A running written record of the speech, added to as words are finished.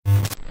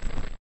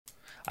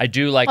I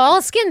do like...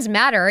 All skins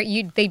matter.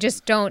 They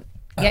just don't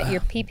get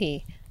your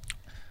pee-pee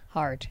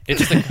hard.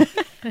 It's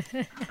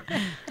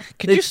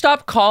Could you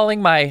stop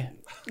calling my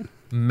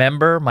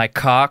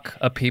cock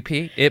a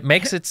pee-pee? It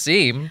makes it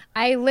seem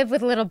I live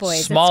with little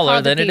boys.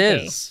 smaller than it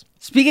is.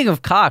 Speaking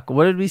of cock,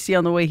 what did we see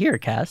on the way here,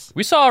 Cass?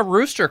 We saw a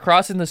rooster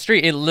crossing the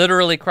street. It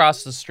literally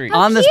crossed the street.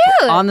 On this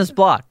cute. on this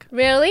block.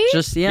 Really?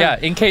 Just Yeah,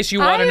 in case you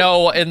want to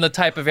know in the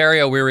type of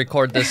area we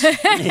record this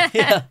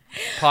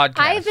podcast.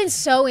 I've been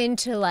so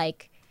into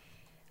like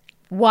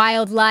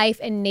wildlife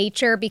and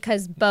nature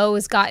because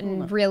Bo's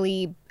gotten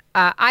really.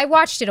 I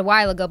watched it a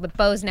while ago, but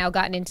Bo's now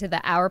gotten into the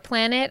Our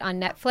Planet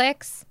on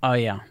Netflix. Oh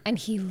yeah. And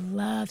he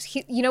loves.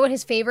 You know what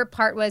his favorite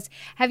part was?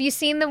 Have you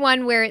seen the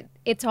one where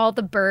it's all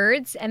the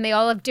birds and they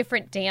all have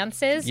different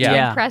dances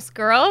to impress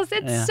girls?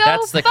 It's so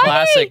That's the funny.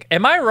 classic.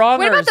 Am I wrong?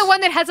 What or about the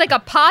one that has like a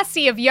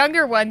posse of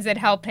younger ones that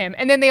help him,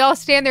 and then they all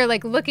stand there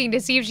like looking to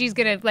see if she's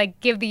gonna like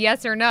give the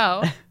yes or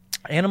no?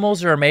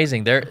 Animals are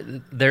amazing.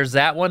 There's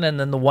that one, and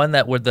then the one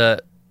that with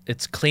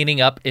it's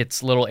cleaning up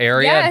its little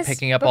area and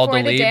picking up all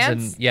the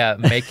leaves and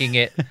making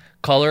it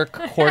color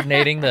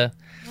coordinating the.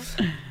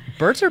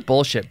 Birds are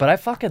bullshit, but I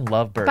fucking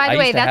love birds. By the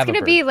way, that's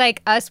gonna be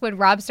like us when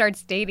Rob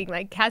starts dating.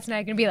 Like Cass and I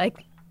are gonna be like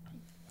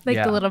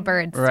the little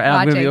birds. Right,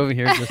 I'm gonna be over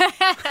here. Just...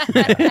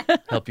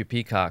 Help you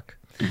peacock.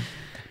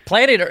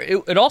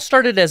 It all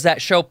started as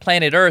that show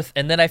Planet Earth,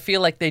 and then I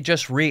feel like they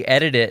just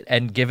re-edit it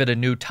and give it a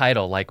new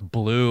title, like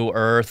Blue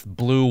Earth,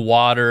 Blue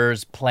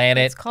Waters,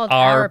 Planet, It's called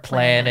Our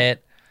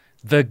Planet,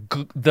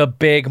 the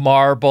Big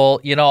Marble.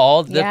 You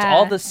know, that's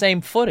all the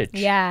same footage.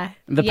 Yeah.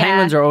 The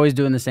penguins are always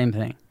doing the same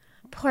thing.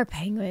 Poor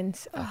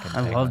penguins. Oh.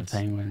 I love the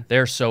penguins.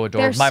 They're so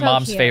adorable. My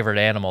mom's favorite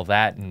animal,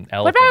 that and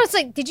elephants. What about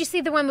like? Did you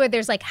see the one where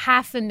there's like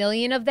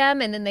 500,000 of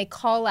them, and then they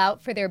call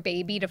out for their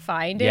baby to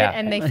find it,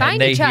 and they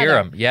find each other? They hear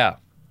them. Yeah.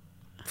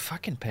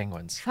 Fucking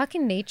penguins.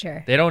 Fucking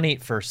nature. They don't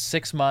eat for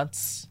 6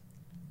 months.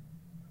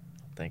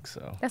 I think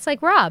so. That's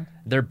like Rob.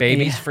 Their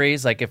babies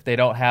freeze. Like if they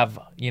don't have,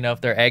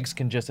 if their eggs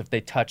can if they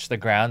touch the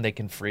ground, they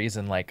can freeze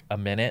in like a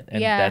minute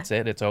and that's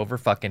it. It's over.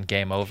 Fucking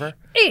game over.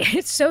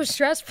 It's so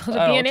stressful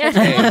to be an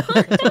animal.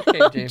 It's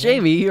okay,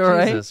 Jamie, you all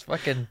right? Jesus,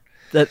 fucking.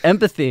 That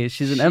empathy.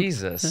 She's an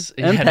Jesus.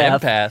 empath. An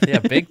empath. Yeah,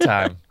 big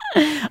time.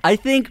 I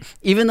think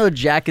even though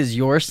Jack is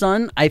your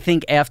son, I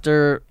think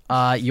after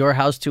your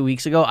house 2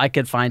 weeks ago, I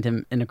could find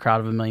him in a crowd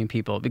of 1 million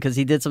people because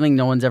he did something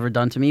no one's ever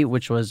done to me,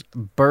 which was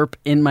burp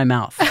in my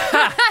mouth.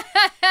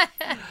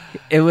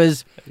 He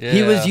was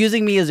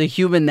using me as a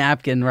human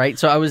napkin, right?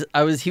 So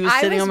he was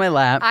sitting on my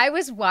lap. I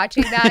was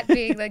watching that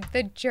being like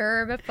the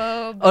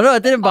germaphobe. Oh no,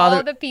 it didn't bother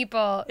all the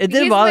people. It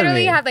didn't bother me. He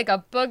literally had like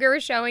a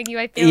booger showing you,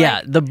 I feel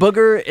like. The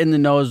booger in the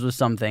nose was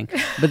something.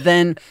 But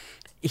then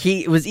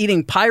he was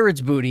eating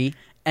pirate's booty,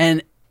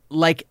 and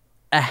like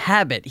a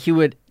habit, he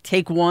would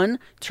take one,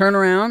 turn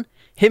around,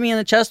 hit me in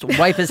the chest,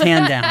 wipe his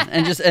hand down,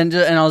 and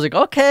I was like,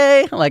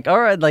 okay, like all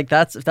right, like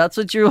if that's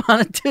what you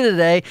want to do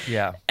today.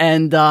 Yeah.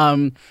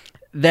 And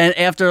then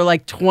after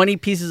like 20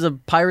 pieces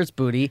of pirate's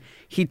booty,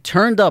 he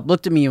turned up,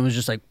 looked at me, and was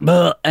just like,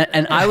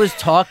 and I was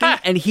talking,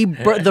 and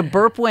the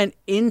burp went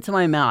into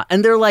my mouth.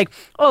 And they're like,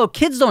 oh,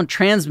 kids don't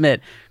transmit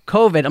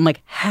COVID. I'm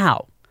like,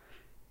 how?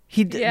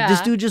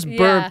 This dude just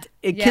burped.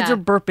 Kids are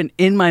burping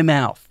in my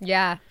mouth.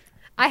 Yeah.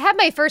 I had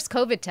my first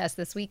COVID test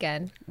this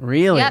weekend.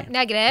 Really? Yep,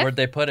 negative. Where'd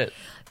they put it?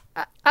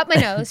 Up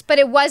my nose, but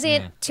it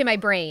wasn't to my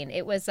brain.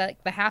 It was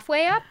like the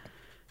halfway up.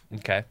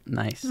 Okay.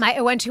 Nice.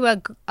 I went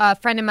to a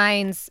friend of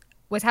mine's,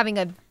 was having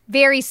a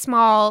very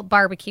small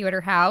barbecue at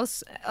her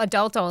house,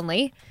 adult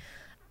only,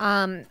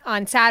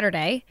 on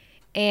Saturday.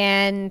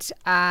 And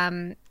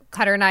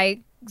Cutter and I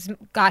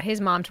got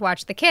his mom to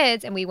watch the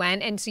kids, and we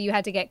went. And so you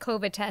had to get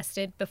COVID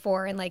tested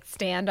before and like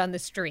stand on the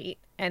street.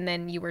 And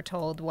then you were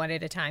told one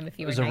at a time if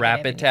you were negative. It was a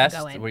rapid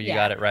test where you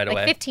got it right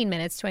away? Like 15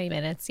 minutes, 20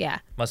 minutes, yeah.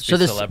 Must be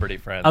celebrity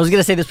friends. I was going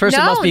to say this person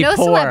must be poor.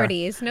 No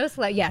celebrities.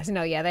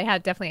 They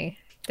had definitely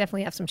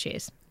have some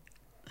cheese.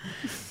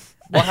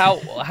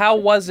 Well, how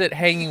was it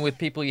hanging with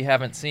people you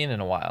haven't seen in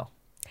a while?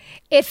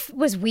 It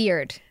was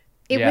weird.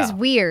 It was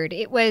weird.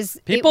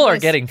 People are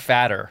getting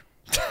fatter.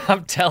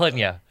 I'm telling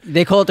you.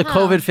 They call it the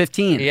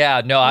COVID-15.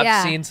 Yeah, no,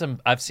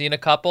 I've seen a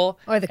couple.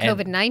 Or the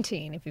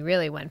COVID-19 if you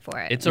really went for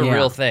it. It's a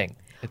real thing.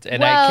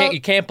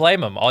 You can't blame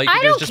them. All you can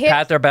do is just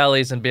pat their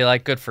bellies and be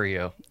like, good for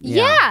you.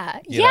 Yeah.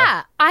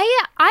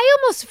 I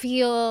almost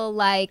feel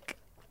like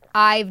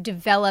I've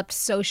developed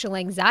social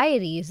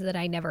anxieties that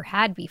I never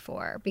had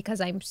before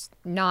because I'm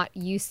not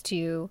used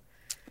to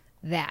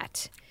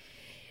that.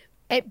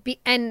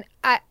 And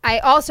I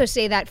also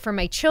say that for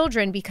my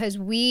children because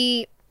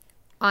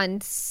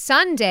on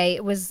Sunday,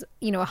 it was,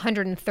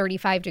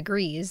 135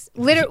 degrees.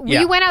 Literally,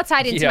 we went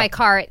outside into my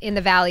car in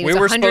the valley. It was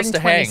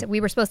 120. We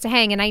were supposed to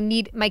hang,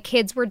 and my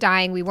kids were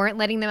dying. We weren't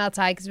letting them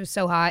outside because it was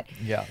so hot.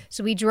 Yeah.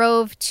 So we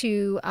drove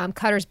to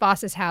Cutter's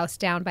boss's house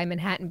down by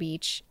Manhattan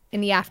Beach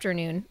in the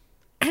afternoon,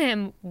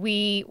 and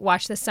we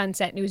watched the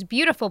sunset, and it was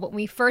beautiful. But when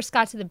we first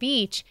got to the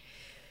beach,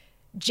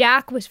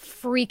 Jack was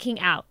freaking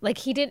out. Like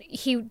he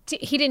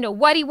didn't know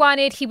what he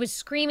wanted. He was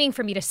screaming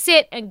for me to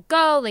sit and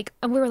go. Like,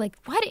 and we were like,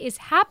 what is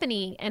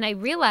happening? And I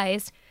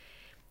realized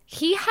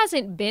he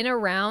hasn't been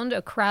around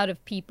a crowd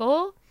of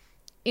people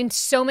in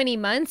so many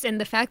months.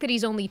 And the fact that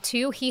he's only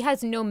 2, he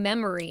has no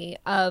memory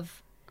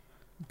of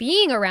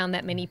being around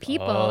that many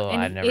people.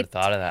 And I never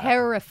thought of that. It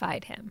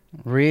terrified him.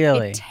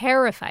 Really? It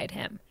terrified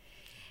him.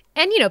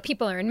 And, you know,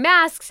 people are in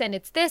masks and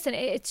it's this and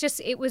it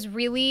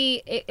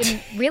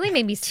really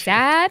made me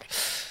sad.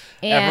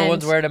 And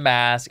everyone's wearing a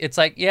mask. It's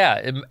like,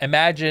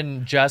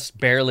 imagine just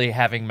barely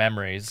having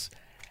memories.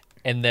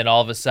 And then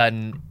all of a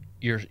sudden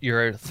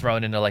you're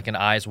thrown into like an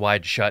eyes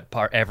wide shut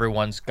part.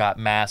 Everyone's got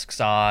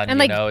masks on. And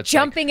like it's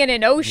jumping in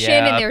an ocean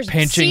and there's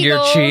pinching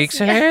seagulls. your cheeks.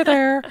 Hey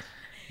there.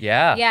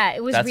 Yeah. Yeah,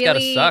 it was That's really.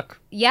 That's gotta suck.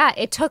 Yeah,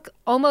 it took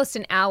almost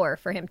an hour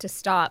for him to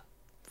stop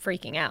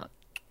freaking out.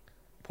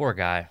 Poor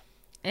guy.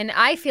 And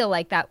I feel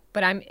like that,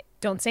 but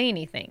don't say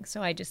anything.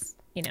 So I just,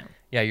 you know.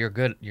 Yeah, you're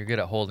good at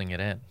holding it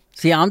in.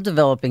 See, I'm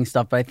developing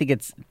stuff, but I think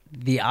it's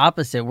the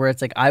opposite, where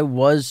it's like I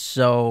just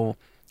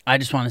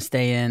want to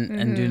stay in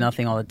and do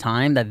nothing all the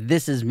time. That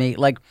this is me.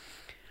 Like,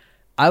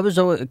 I was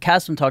always,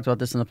 Kasim talked about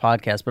this in the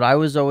podcast, but I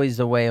was always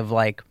the way of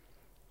like,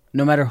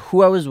 no matter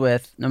who I was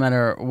with, no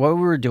matter what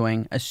we were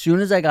doing, as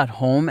soon as I got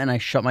home and I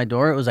shut my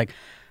door, it was like,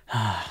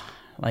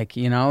 like,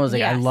 you know, it was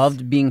like, I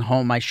loved being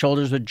home. My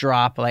shoulders would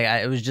drop. Like,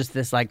 it was just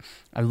this, like,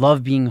 I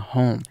love being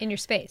home. In your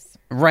space.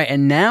 Right.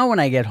 And now when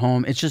I get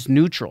home, it's just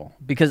neutral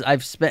because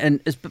I've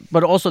spent,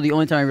 but also the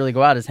only time I really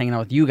go out is hanging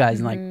out with you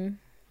guys. And like,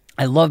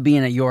 I love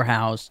being at your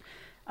house.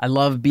 I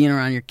love being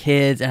around your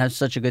kids and have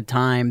such a good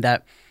time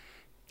that,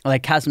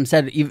 like Kasim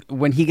said,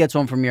 when he gets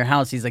home from your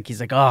house, he's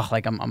like, oh,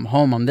 like I'm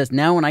home. I'm this.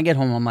 Now when I get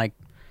home, I'm like,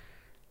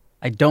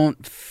 I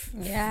don't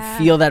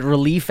feel that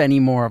relief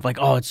anymore of like,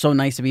 oh, it's so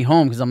nice to be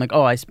home because I'm like,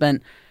 oh, I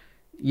spent,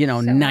 you know,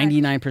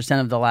 99%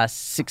 of the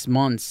last 6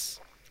 months.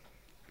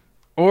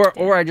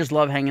 Or I just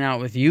love hanging out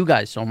with you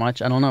guys so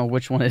much. I don't know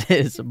which one it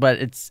is, but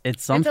it's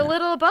something. It's a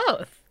little of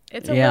both.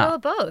 It's a little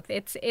of both.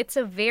 It's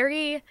a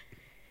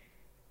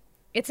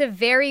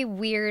very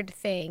weird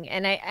thing.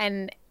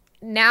 And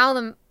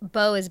now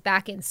Bo is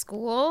back in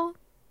school,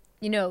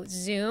 you know,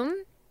 Zoom.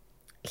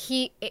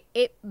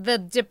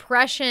 The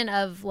depression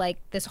of like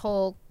this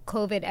whole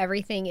COVID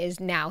everything is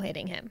now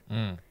hitting him.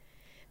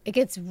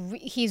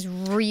 He's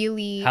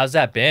really. How's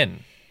that been?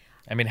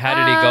 I mean, how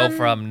did he go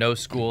from no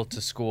school to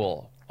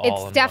school?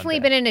 It's definitely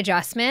been an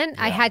adjustment.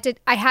 Yeah.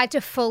 I had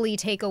to fully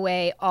take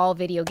away all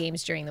video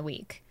games during the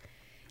week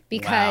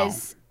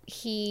because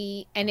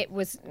it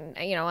was,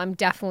 you know, I'm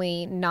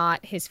definitely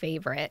not his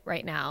favorite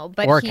right now.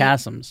 But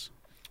Kasim's.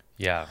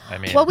 Yeah, I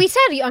mean. Well, we said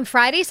on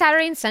Friday,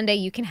 Saturday, and Sunday,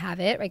 you can have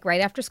it, like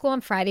right after school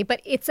on Friday. But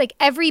it's like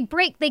every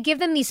break, they give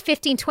them these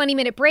 15,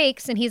 20-minute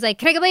breaks. And he's like,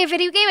 can I go play a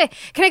video game?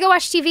 Can I go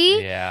watch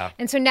TV? Yeah.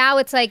 And so now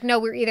it's like, no,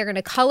 we're either going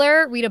to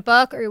color, read a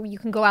book, or you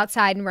can go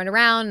outside and run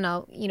around.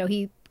 And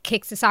he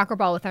kicks a soccer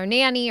ball with our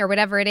nanny or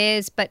whatever it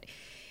is. But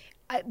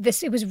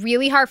it was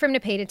really hard for him to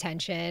pay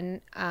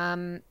attention.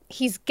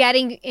 He's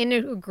getting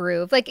into a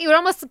groove. Like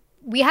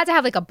we had to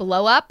have like a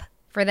blow up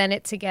for then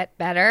it to get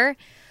better.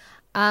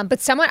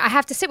 But I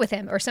have to sit with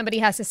him or somebody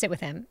has to sit with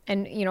him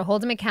and, you know,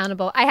 hold him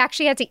accountable. I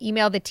actually had to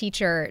email the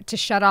teacher to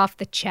shut off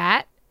the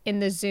chat in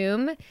the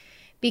Zoom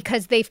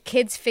because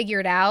kids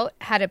figured out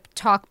how to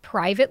talk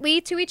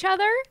privately to each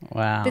other.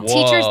 Wow. The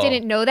teachers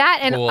didn't know that.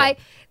 And cool.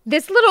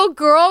 This little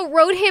girl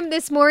wrote him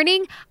this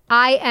morning,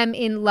 I am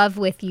in love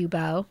with you,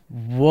 Bo.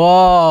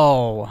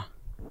 Whoa.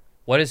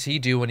 What does he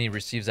do when he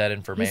receives that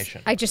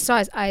information? I just saw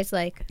his eyes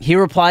like... He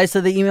replies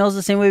to the emails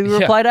the same way we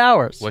reply to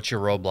ours. What's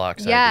your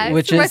Roblox ID?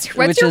 What's your Roblox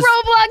name?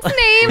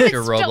 What's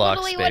your Roblox,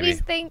 totally baby? What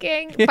he's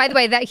thinking. By the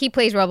way, he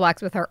plays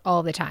Roblox with her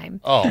all the time.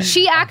 Oh,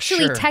 she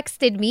actually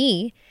texted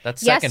me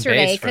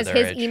yesterday because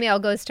his age. email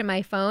goes to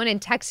my phone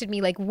and texted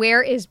me like,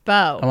 where is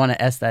Bo? I want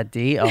to S that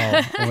D.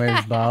 Oh,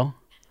 where's Bo?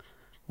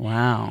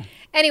 Wow.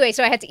 Anyway,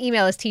 so I had to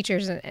email his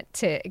teachers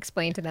to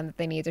explain to them that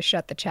they need to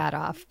shut the chat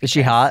off. Is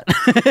she hot?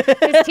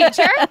 His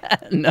teacher?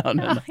 No,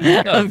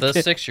 the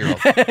 6-year-old.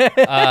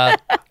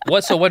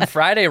 So when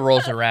Friday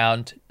rolls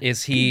around,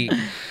 is he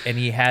and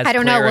he has I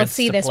don't know. We'll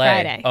see this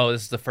Friday. Oh,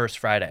 this is the first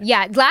Friday.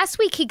 Yeah. Last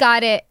week he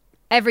got it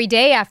every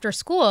day after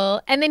school,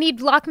 and then he'd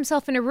lock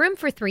himself in a room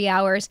for 3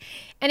 hours.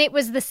 And it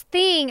was this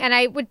thing, and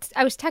I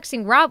was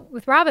texting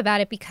Rob about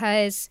it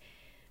because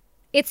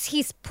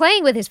he's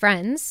playing with his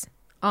friends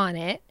on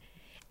it.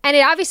 And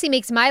it obviously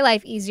makes my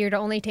life easier to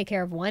only take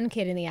care of one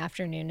kid in the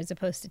afternoon as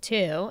opposed to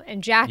 2.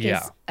 And Jack is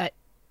a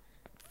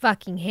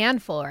fucking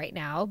handful right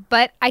now.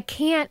 But I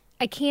can't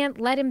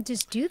let him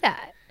just do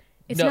that.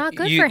 It's not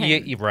good for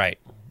him. You're right.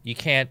 You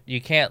can't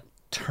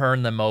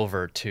turn them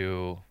over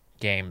to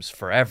games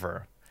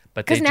forever.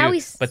 But they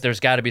do. But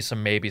there's got to be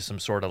some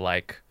sort of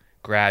like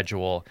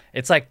gradual.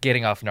 It's like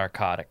getting off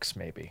narcotics,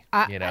 maybe.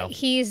 You know,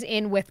 he's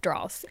in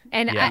withdrawals,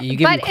 and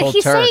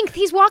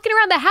he's walking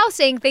around the house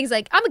saying things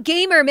like, "I'm a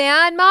gamer,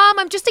 man. Mom,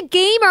 I'm just a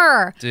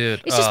gamer,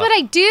 dude. It's just what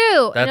I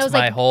do." That's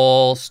my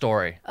whole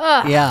story.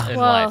 Yeah,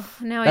 well,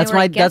 now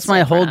that's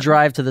my whole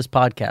drive to this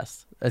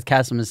podcast.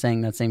 Cassim is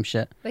saying that same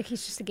shit. Like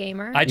he's just a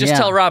gamer. I just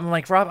tell Rob, I'm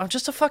like, Rob, I'm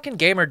just a fucking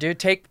gamer, dude.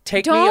 Take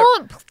me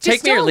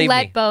or leave me.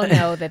 Let Bo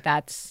know that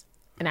that's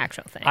an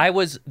actual thing.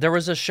 There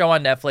was a show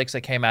on Netflix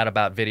that came out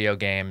about video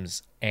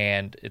games,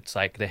 and it's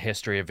like the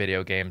history of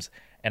video games.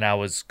 And I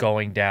was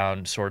going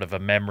down sort of a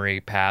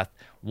memory path.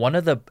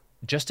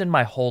 Just in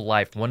my whole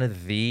life, one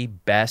of the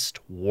best,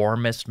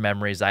 warmest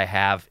memories I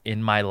have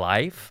in my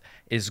life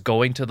is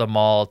going to the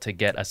mall to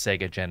get a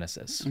Sega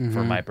Genesis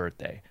for my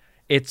birthday.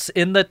 It's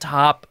in the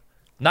top,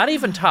 not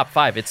even top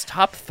 5, it's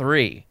top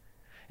 3.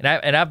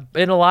 And I've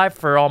been alive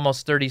for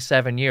almost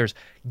 37 years.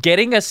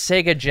 Getting a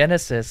Sega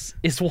Genesis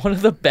is one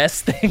of the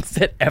best things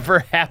that ever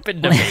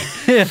happened to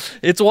me.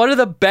 It's one of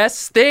the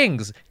best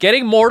things.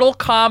 Getting Mortal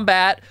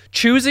Kombat,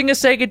 choosing a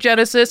Sega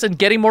Genesis and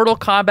getting Mortal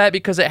Kombat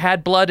because it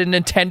had blood and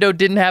Nintendo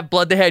didn't have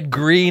blood. They had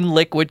green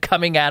liquid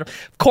coming at them.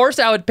 Of course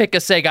I would pick a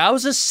Sega. I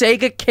was a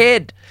Sega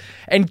kid.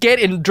 And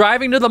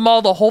driving to the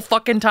mall the whole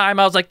fucking time,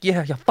 I was like,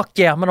 fuck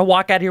yeah, I'm going to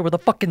walk out here with a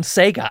fucking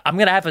Sega. I'm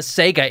going to have a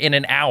Sega in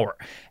an hour.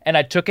 And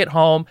I took it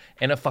home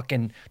and I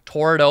fucking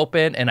tore it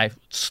open and I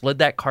slid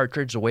that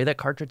cartridge, the way that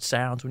cartridge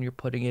sounds when you're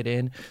putting it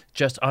in,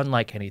 just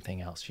unlike anything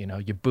else.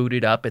 You boot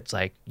it up, it's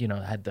like, it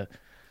had the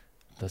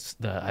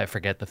I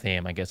forget the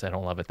theme. I guess I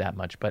don't love it that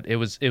much, but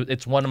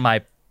it's one of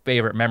my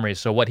favorite memories.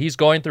 So what he's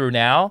going through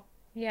now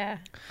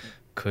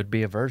could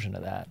be a version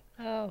of that.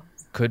 Oh.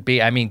 Could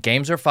be. I mean,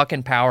 games are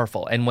fucking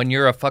powerful. And when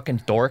you're a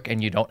fucking dork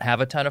and you don't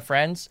have a ton of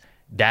friends,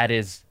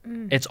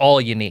 it's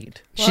all you need.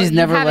 Well, she's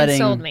never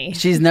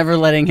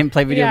letting him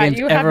play video games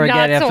ever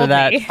again after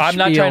that. I'm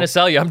not trying to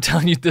sell you. I'm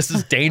telling you, this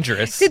is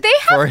dangerous. Did they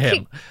have for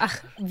him?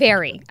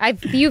 Very.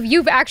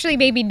 You've actually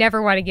made me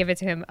never want to give it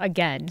to him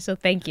again. So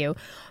thank you.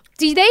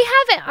 Do they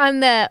have it on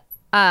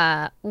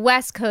the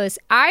West Coast?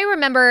 I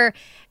remember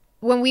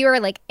when we were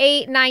like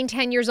 8, 9,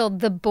 10 years old,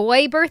 the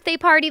boy birthday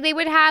party they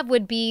would have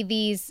would be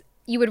these.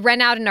 You would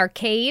rent out an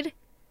arcade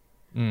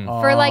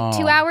for like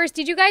 2 hours.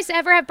 Did you guys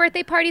ever have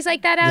birthday parties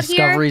like that out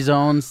here? Discovery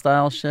Zone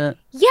style shit?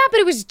 Yeah, but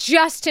it was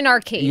just an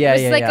arcade. Yeah,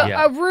 it was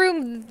a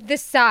room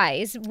this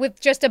size with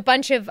just a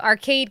bunch of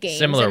arcade games.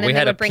 Similar. We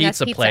had a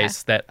pizza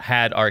place that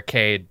had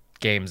arcade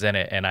games in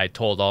it, and I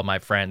told all my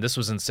friends, this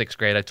was in 6th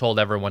grade, I told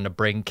everyone to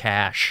bring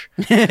cash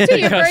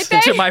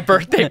to my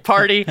birthday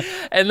party.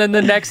 And then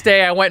the next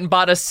day I went and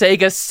bought a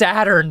Sega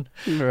Saturn.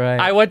 Right.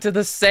 I went to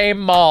the same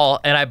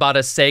mall and I bought a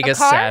Sega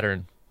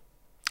Saturn.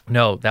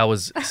 No, that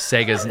was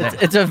Sega's.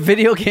 It's a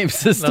video game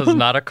system. That was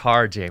not a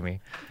car, Jamie.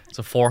 It's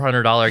a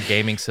 $400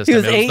 gaming system. He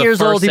was 8 years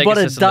old. He bought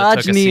a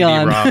Dodge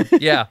Neon.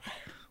 Yeah.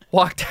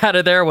 Walked out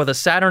of there with a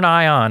Saturn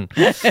Ion.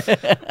 Fully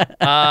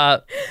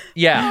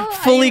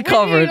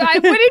covered. I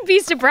wouldn't be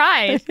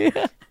surprised.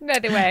 By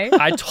the way,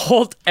 I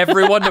told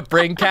everyone to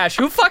bring cash.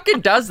 Who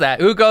fucking does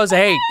that? Who goes,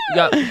 hey,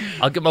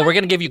 we're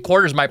going to give you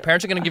quarters. My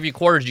parents are going to give you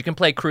quarters. You can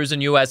play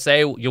Cruising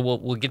USA.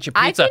 We'll get you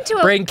pizza.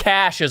 Bring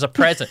cash as a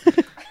present.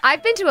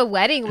 I've been to a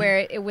wedding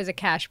where it was a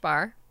cash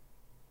bar.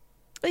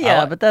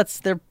 Yeah, but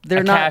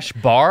they're not cash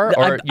bar,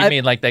 or you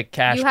mean like the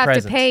cash? You have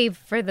presents? to pay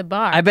for the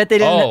bar. I bet they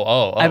didn't.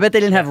 I bet they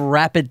didn't have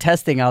rapid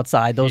testing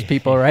outside. Those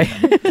people, right?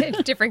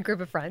 Different group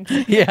of friends.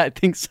 Yeah, I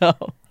think so.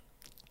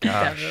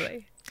 Gosh.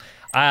 Definitely.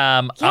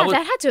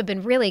 That had to have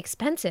been really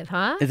expensive,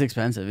 huh? It's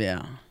expensive,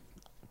 yeah.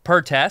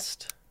 Per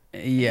test?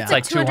 Yeah. It's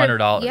like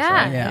 $200.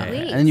 Yeah, right? yeah.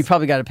 And then you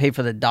probably got to pay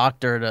for the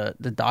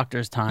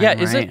doctor's time. Yeah,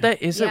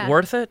 right? is it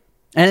worth it?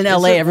 And in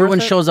LA, everyone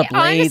shows up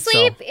late.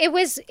 Honestly,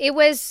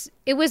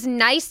 it was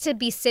nice to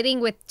be sitting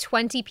with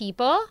 20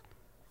 people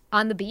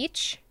on the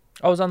beach.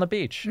 Oh, it was on the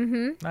beach.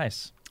 Mm-hmm.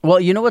 Nice.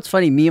 Well, you know what's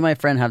funny? Me and my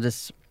friend have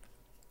this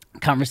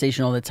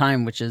conversation all the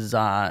time, which is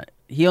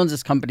he owns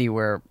this company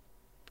where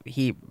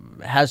he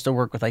has to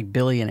work with like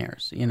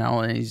billionaires,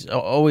 and he's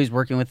always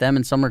working with them,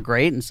 and some are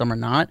great and some are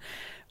not.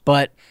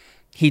 But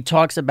he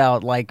talks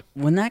about like,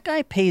 when that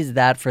guy pays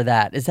that for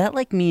that, is that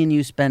like me and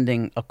you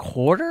spending a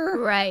quarter?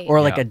 Right.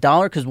 Or like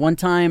 $1? Because one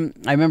time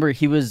I remember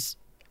he was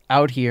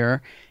out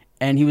here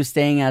and he was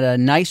staying at a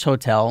nice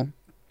hotel,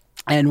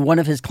 and one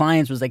of his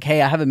clients was like,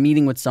 hey, I have a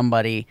meeting with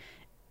somebody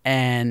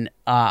and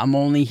I'm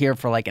only here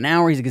for like an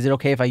hour. He's like, is it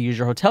okay if I use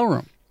your hotel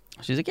room?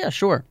 She's like, yeah,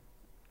 sure.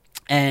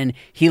 And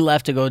he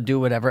left to go do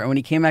whatever. And when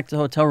he came back to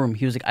the hotel room,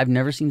 he was like, I've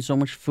never seen so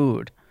much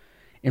food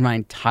in my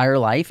entire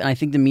life. And I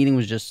think the meeting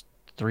was just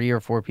 3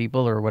 or 4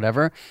 people or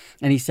whatever.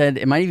 And he said,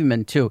 it might have even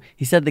been 2.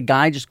 He said the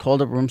guy just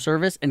called up room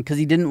service, and because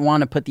he didn't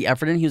want to put the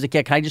effort in, he was like,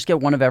 yeah, can I just get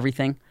one of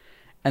everything?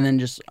 And then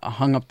just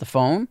hung up the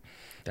phone.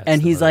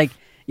 And he's like,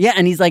 yeah,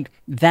 and he's like,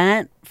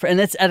 and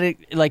that's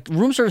like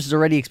room service is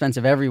already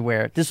expensive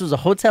everywhere. This was a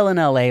hotel in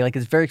LA, like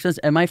it's very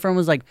expensive. And my friend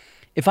was like,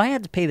 if I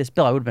had to pay this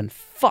bill, I would have been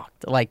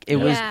fucked. Like it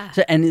was,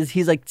 and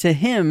he's like, to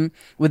him,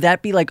 would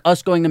that be like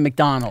us going to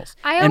McDonald's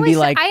and be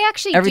like, I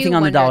actually everything do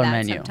on the dollar that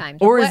menu,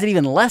 sometimes. or is it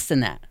even less than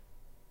that?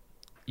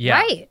 Yeah.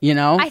 Right. You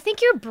know, I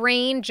think your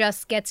brain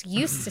just gets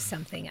used to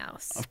something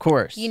else. Of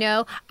course.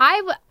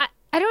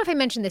 I don't know if I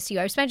mentioned this to you.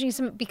 I was mentioning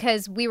some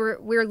because we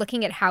were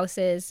looking at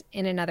houses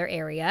in another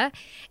area,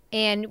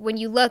 and when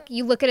you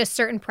look at a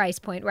certain price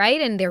point,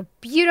 right? And they're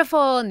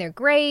beautiful and they're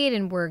great,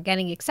 and we're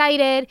getting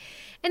excited,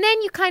 and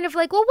then you kind of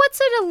like, well, what's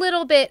it a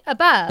little bit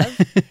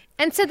above?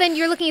 And so then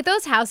you're looking at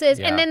those houses,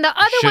 and then the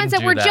other ones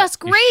that were just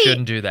great. You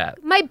shouldn't do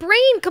that. My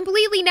brain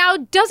completely now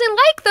doesn't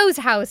like those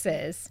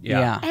houses.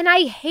 Yeah. And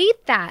I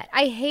hate that.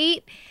 I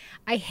hate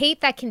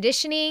that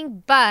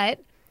conditioning. But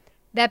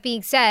that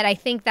being said, I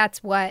think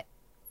that's what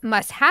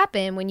must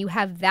happen when you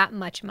have that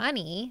much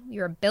money.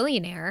 You're a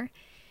billionaire.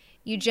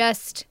 You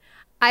just,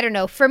 I don't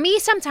know. For me,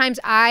 sometimes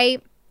I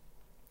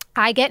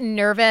get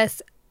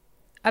nervous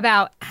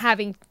about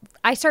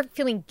I start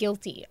feeling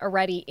guilty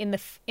already in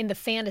the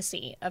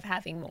fantasy of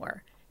having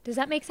more. Does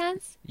that make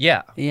sense?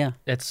 Yeah. Yeah.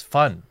 It's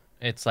fun.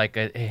 It's like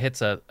it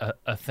hits a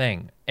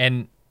thing.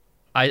 And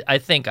I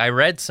think I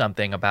read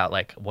something about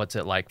like what's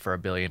it like for a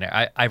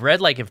billionaire. I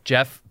read like if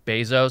Jeff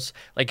Bezos,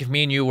 like if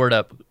me and you were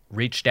to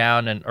reach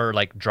down or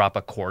like drop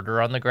a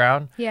quarter on the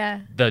ground,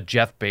 the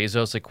Jeff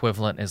Bezos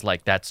equivalent is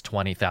like that's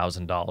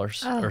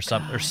 $20,000 or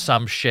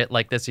some shit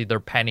like this, either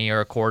penny or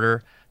a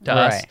quarter to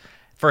us.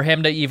 For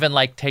him to even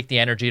like take the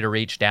energy to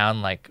reach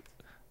down, like,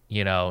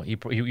 you know,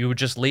 you would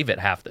just leave it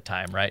half the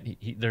time, right?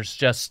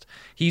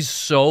 He's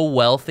so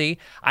wealthy.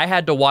 I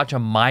had to watch a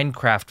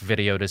Minecraft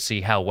video to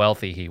see how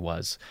wealthy he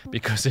was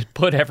because it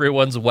put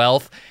everyone's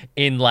wealth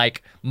in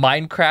like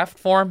Minecraft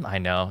form. I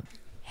know.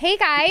 Hey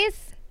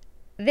guys,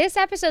 this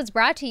episode's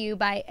brought to you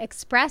by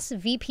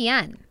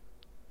ExpressVPN.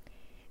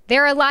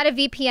 There are a lot of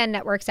VPN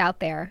networks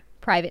out there,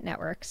 private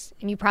networks,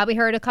 and you probably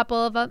heard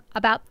about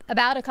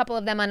a couple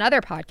of them on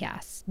other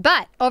podcasts.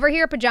 But over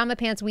here at Pajama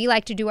Pants, we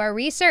like to do our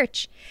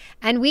research,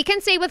 and we can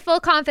say with full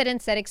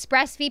confidence that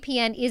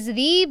ExpressVPN is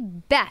the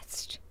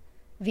best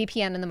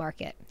VPN in the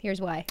market.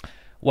 Here's why.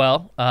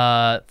 Well,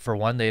 for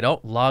one, they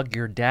don't log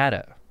your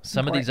data.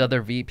 Some of these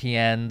other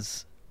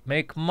VPNs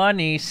make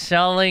money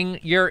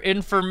selling your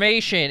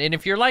information, and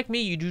if you're like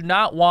me, you do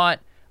not want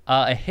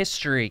a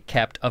history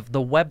kept of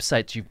the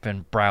websites you've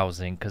been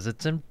browsing because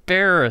it's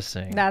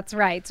embarrassing. That's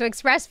right. So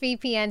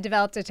ExpressVPN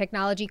developed a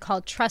technology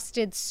called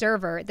Trusted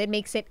Server that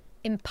makes it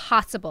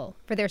impossible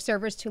for their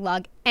servers to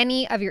log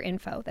any of your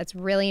info. That's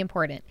really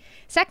important.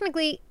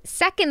 Secondly,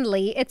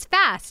 it's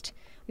fast.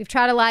 We've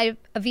tried a lot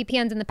of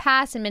VPNs in the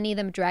past, and many of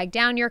them drag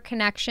down your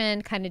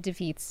connection, kind of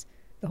defeats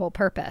the whole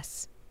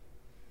purpose.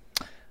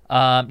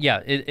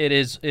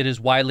 It is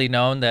widely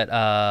known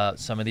that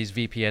some of these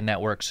VPN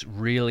networks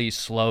really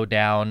slow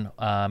down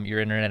your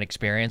internet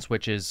experience,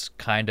 which is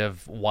kind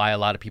of why a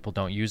lot of people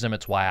don't use them.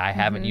 It's why I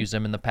haven't used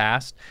them in the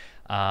past.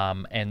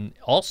 And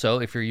also,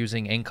 if you're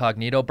using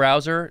incognito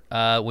browser,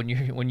 when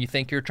you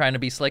think you're trying to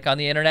be slick on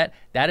the internet,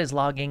 that is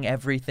logging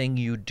everything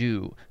you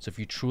do. So if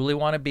you truly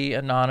want to be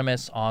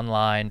anonymous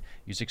online,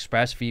 use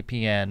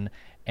ExpressVPN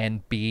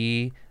and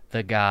be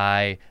the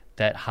guy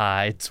that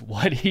hides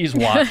what he's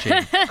watching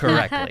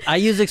correctly. I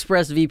use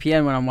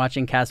ExpressVPN when I'm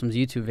watching Kasim's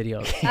YouTube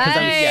videos because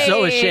I'm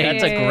so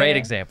ashamed. That's a great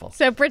example.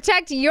 So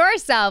protect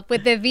yourself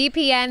with the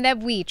VPN that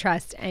we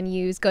trust and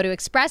use. Go to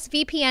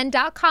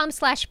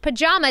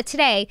expressvpn.com/pajama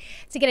today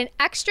to get an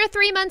extra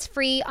 3 months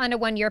free on a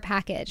 1-year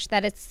package.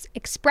 That is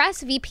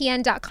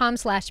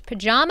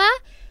expressvpn.com/pajama.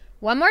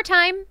 One more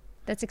time,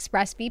 that's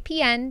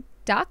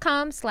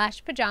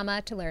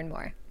expressvpn.com/pajama to learn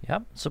more.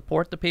 Yep.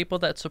 Support the people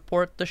that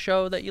support the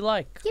show that you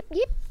like. Yep.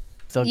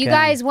 Okay. You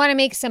guys want to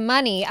make some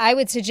money, I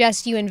would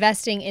suggest you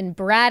investing in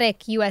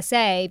Braddock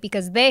USA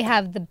because they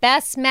have the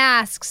best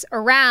masks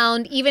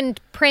around, even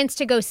prints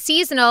to go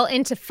seasonal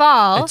into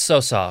fall. It's so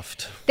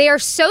soft. They are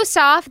so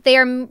soft. They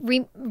are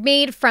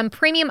made from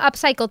premium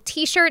upcycled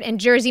t-shirt and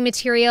jersey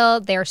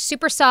material. They are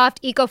super soft,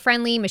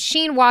 eco-friendly,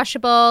 machine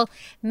washable,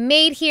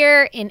 made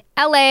here in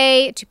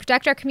LA to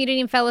protect our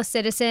community and fellow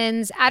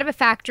citizens, out of a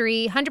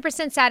factory,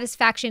 100%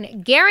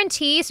 satisfaction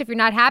guarantee. So if you're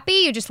not happy,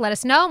 you just let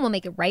us know and we'll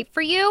make it right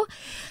for you.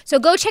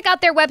 So go check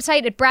out their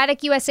website at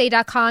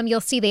BraddockUSA.com.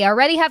 You'll see they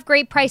already have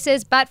great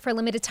prices, but for a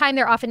limited time,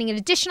 they're offering an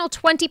additional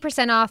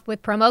 20% off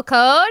with promo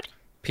code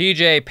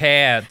PJ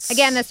Pants.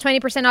 Again, that's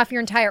 20% off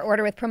your entire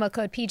order with promo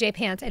code PJ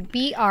Pants at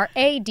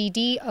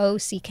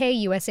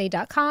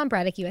BRADDOCKUSA.com,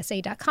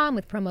 BraddockUSA.com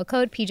with promo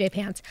code PJ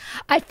Pants.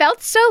 I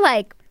felt so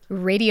like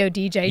radio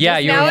DJ. Yeah,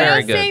 you were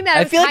very good.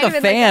 I feel like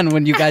a fan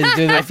when you guys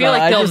do this. I feel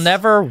like they'll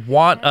never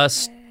want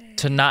us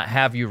to not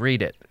have you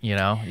read it. You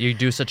know, you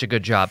do such a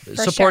good job.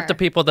 Support the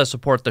people that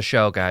support the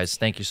show, guys.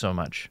 Thank you so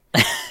much.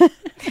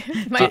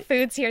 My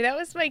food's here. That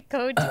was my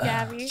code to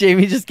Gabby.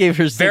 Jamie just gave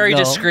her signal. Very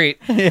discreet.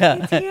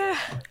 Yeah.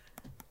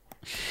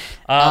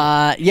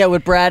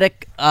 With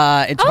Braddock,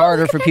 it's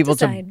harder for people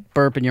to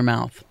burp in your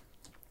mouth.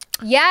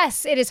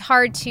 Yes, it is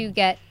hard to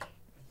get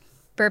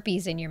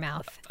burpees in your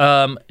mouth.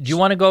 Do you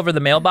want to go over the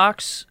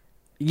mailbox?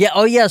 Yeah.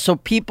 Oh, yeah. So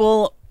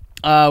people,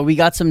 we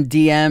got some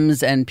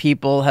DMs and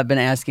people have been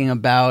asking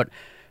about,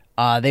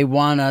 they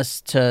want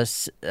us to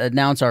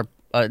announce our,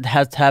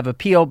 have a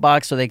P.O.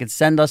 box so they could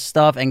send us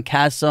stuff, and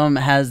Kasim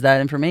has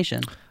that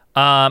information.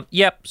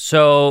 Yep.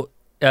 So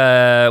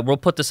we'll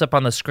put this up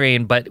on the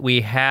screen, but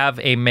we have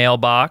a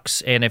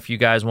mailbox, and if you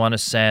guys want to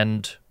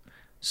send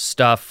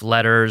stuff,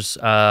 letters,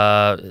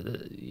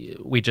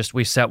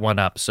 we set one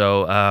up.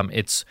 So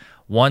it's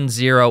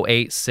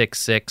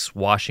 10866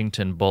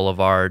 Washington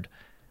Boulevard,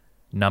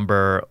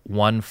 number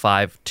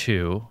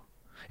 152.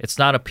 It's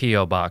not a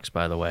P.O. box,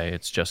 by the way.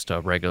 It's just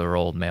a regular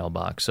old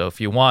mailbox. So if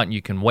you want,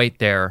 you can wait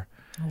there.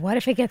 What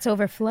if it gets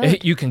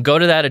overflowed? You can go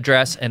to that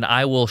address, and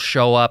I will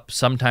show up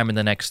sometime in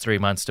the next 3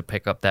 months to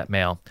pick up that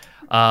mail.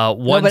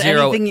 But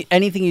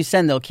anything you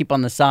send, they'll keep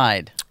on the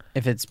side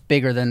if it's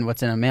bigger than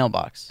what's in a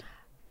mailbox.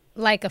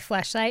 Like a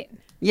fleshlight?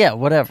 Yeah,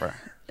 whatever.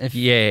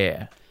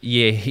 Yeah.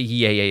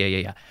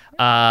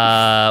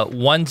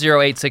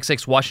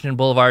 10866 Washington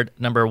Boulevard,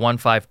 number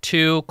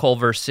 152,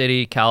 Culver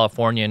City,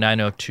 California,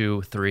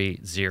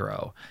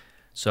 90230.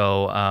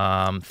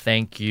 So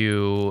thank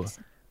you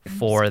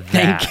for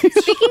that. Thank you.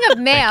 Speaking of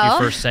mail.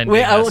 Thank you for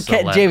sending us a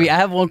letter. Jamie, I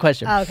have one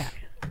question. Oh, okay.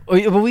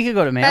 But we could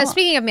go to mail.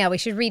 Speaking of mail, we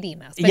should read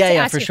emails.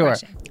 Yeah, for sure.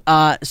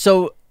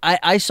 So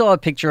I saw a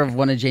picture of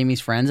one of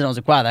Jamie's friends, and I was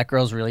like, wow, that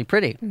girl's really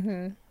pretty.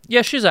 Mm-hmm.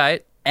 Yeah, she's all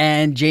right.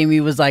 And Jamie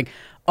was like,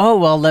 oh,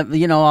 well,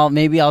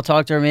 maybe I'll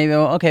talk to her. Maybe,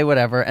 okay,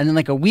 whatever. And then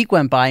like a week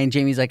went by, and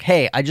Jamie's like,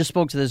 hey, I just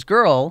spoke to this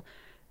girl.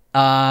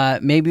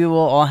 Maybe we'll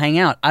all hang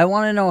out. I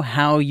want to know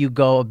how you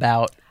go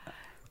about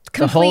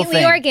the whole thing.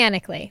 Completely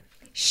organically.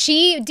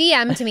 She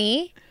DM'd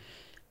me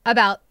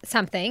about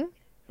something.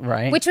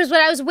 Right. Which was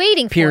what I was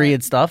waiting for.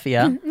 Period stuff,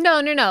 yeah.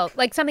 No.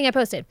 Like something I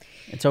posted.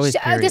 It's always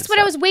period This is what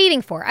I was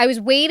waiting for. I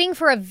was waiting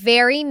for a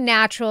very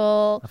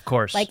natural, of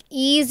course, like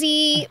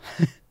easy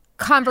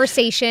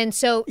conversation.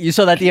 So you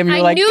saw that DM and you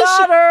were like,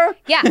 got her.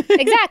 Yeah,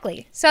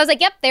 exactly. So I was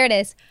like, yep, there it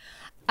is.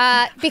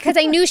 Because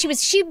I knew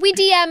we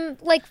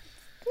DM like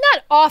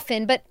not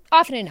often, but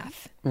often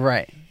enough.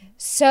 Right.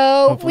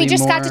 So Hopefully we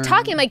just got more. to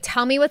talking. Like,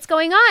 tell me what's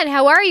going on.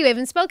 How are you? I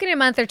haven't spoken in a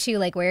month or two.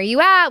 Like, where are you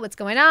at? What's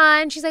going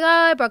on? She's like, oh,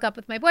 I broke up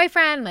with my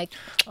boyfriend. I'm like,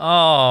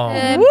 oh,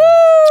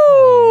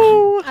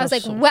 woo! I was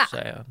like, so well,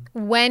 sad.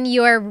 When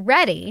you're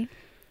ready,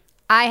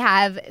 I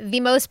have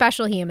the most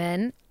special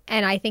human,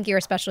 and I think you're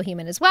a special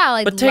human as well.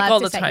 I'd love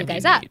to set you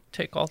guys up.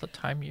 Take all the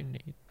time you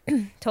need.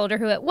 Told her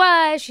who it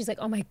was. She's like,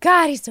 oh my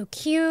God, he's so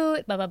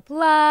cute, blah, blah,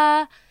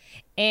 blah.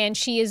 And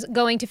she is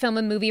going to film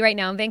a movie right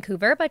now in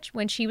Vancouver, but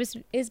when she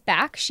is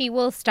back, she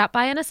will stop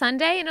by on a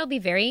Sunday, and it'll be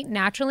very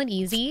natural and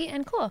easy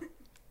and cool. I'm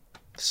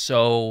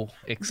so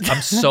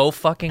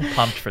fucking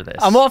pumped for this.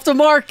 I'm off the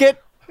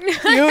market. You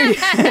heard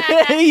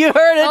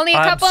it. Only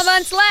a couple of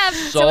months left,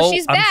 so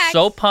she's back. I'm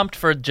so pumped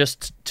for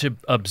just to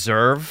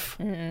observe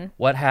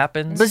what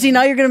happens. But see,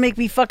 now you're going to make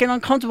me fucking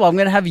uncomfortable. I'm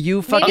going to have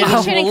you fucking... Maybe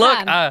you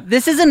shouldn't come.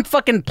 This isn't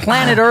fucking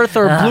Planet Earth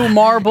or Blue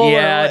Marble.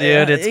 Yeah,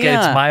 dude.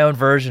 It's my own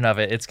version of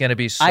it. It's going to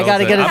be so I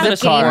gotta good. get I'm a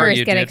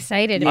gamers get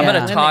excited. I'm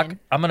going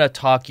to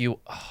talk you...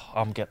 Oh,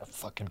 I'm going to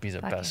fucking be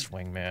the best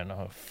wingman.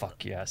 Oh,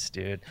 fuck yes,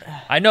 dude.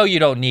 I know you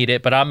don't need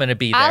it, but I'm going to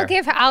be there.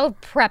 I'll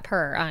prep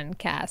her on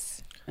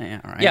Cass.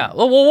 Yeah, right. Yeah.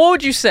 Well, what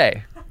would you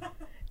say?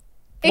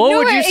 What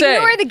would you say?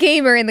 Ignore the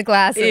gamer in the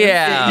glasses.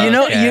 Yeah.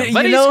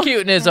 But he's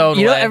cute in his own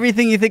way. You know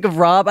everything you think of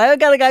Rob? I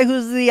got a guy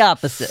who's the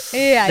opposite.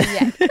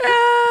 Yeah.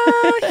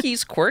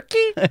 He's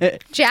quirky.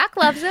 Jack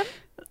loves him.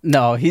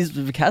 No,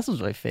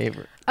 Castle's my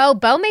favorite. Oh,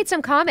 Bo made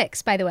some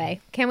comics, by the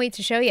way. Can't wait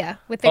to show you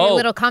with their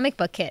little comic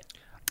book kit.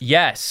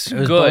 Yes, it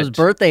was good. Bo's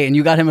birthday, and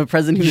you got him a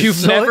present.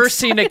 You've never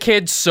seen a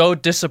kid so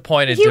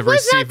disappointed to receive a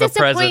present. He was not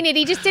disappointed.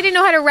 He just didn't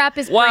know how to wrap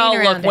his brain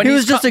around it. He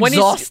was just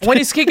exhausted. When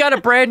he got a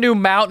brand new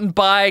mountain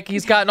bike,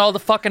 he's gotten all the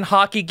fucking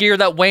hockey gear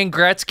that Wayne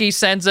Gretzky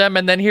sends him,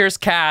 and then here's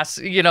Cass,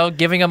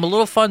 giving him a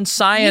little fun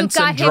science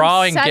and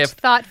drawing such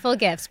gift. Thoughtful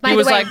gifts. He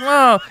was like,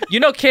 oh,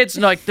 kids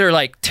they're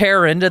like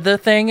tear into the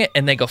thing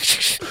and they go,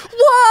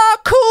 whoa,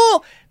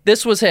 cool.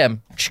 This was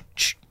him.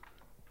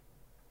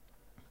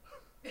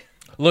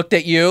 Looked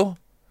at you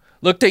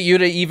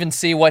to even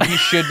see what he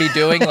should be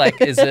doing. Like,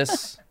 is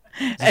this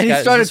and he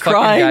started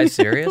crying. Guy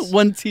serious?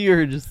 One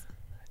tear just.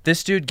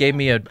 This dude gave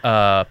me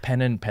a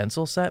pen and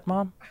pencil set,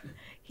 Mom.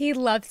 He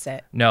loves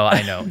it. No,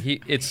 I know.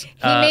 He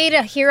made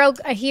a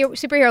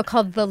superhero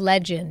called The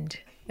Legend.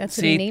 That's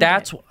what he named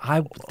it.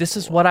 This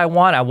is what I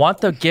want. I want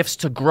the gifts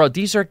to grow.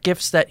 These are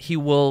gifts that he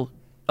will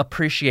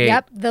appreciate.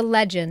 Yep, The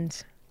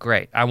Legend.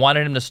 Great. I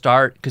wanted him to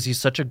start because he's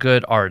such a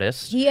good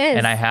artist. He is.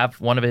 And I have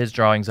one of his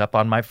drawings up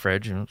on my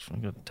fridge. It's a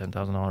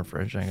 $10,000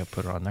 fridge. I got to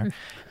put it on there.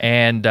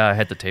 And I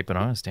had to tape it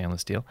on, stainless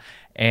steel.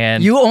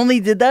 And you only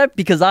did that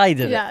because I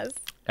did it.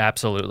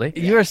 Absolutely.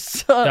 You're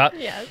so...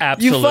 Yes.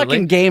 Absolutely. You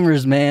fucking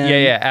gamers, man.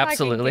 Yeah,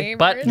 absolutely.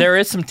 But there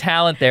is some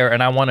talent there,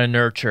 and I want to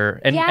nurture.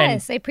 And, I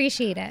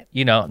appreciate it.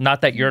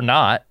 Not that you're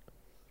not.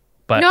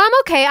 But no, I'm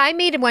okay. I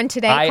made one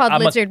today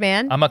called Lizard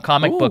Man. I'm a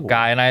comic book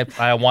guy, and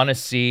I want to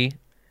see...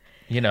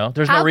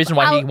 there's no reason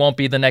why he won't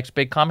be the next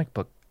big comic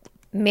book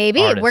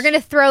Maybe. artist. We're going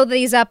to throw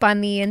these up on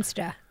the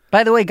Insta.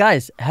 By the way,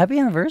 guys, happy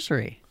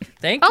anniversary.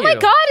 Thank you. Oh my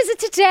God, is it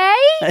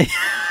today?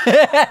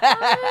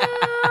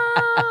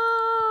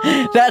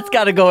 That's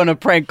got to go in a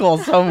prank call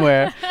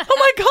somewhere. Oh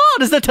my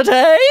God, is it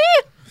today?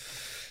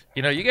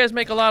 You guys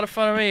make a lot of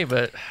fun of me,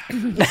 but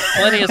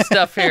plenty of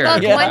stuff here.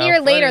 Look, 1 year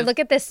later, look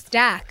at this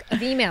stack of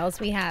emails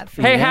we have.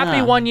 Hey,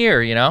 happy 1 year,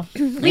 We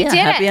did it.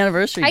 Happy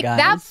anniversary, guys.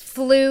 That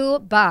flew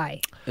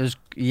by. It was,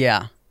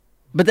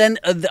 But then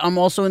I'm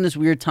also in this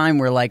weird time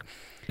where, like,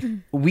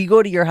 we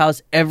go to your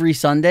house every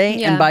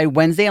Sunday, and by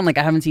Wednesday, I'm like,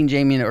 I haven't seen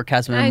Jamie or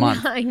Cassim in a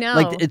month. I know.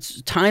 Like,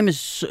 time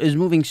is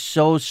moving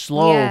so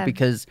slow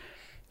because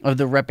of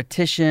the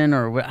repetition,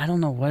 or I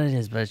don't know what it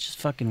is, but it's just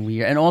fucking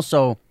weird. And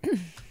also,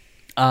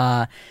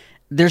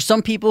 there's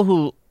some people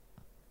who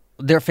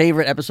their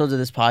favorite episodes of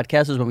this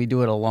podcast is when we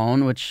do it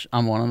alone, which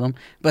I'm one of them.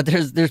 But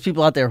there's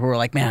people out there who are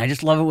like, man, I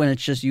just love it when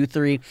it's just you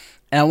three.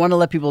 And I want to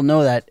let people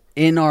know that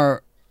in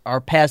our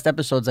past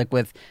episodes, like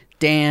with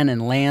Dan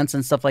and Lance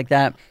and stuff like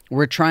that,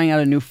 we're trying out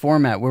a new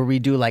format where we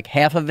do like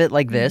half of it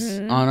like this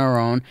on our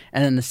own,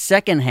 and then the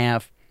second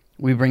half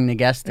we bring the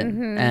guest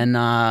in. And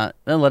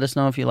let us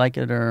know if you like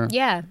it, or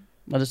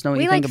let us know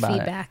what you think about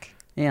feedback.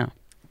 It. Yeah.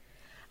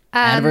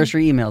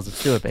 Anniversary emails.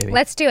 Let's do it, baby.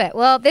 Let's do it.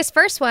 Well, this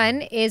first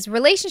one is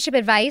relationship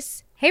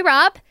advice. Hey,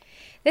 Rob.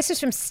 This is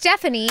from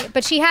Stephanie,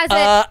 but she has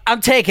it. I'm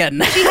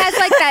taken. She has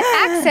like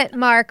that accent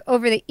mark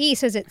over the E,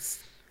 so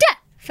it's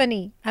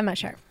Stephanie. I'm not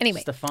sure. Anyway.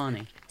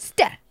 Stephanie.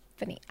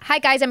 Hi,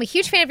 guys. I'm a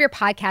huge fan of your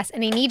podcast,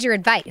 and I need your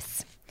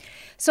advice.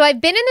 So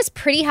I've been in this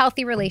pretty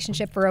healthy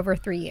relationship for over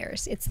 3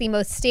 years. It's the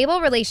most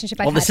stable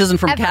relationship I've had. Well, this isn't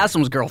from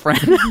Cassim's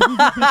girlfriend.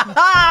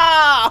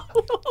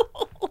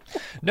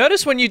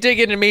 Notice when you dig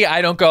into me,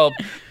 I don't go,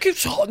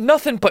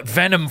 nothing but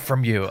venom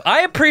from you.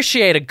 I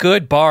appreciate a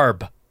good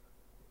barb.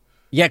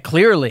 Yeah,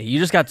 clearly. You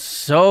just got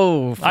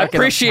so fucking I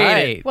appreciate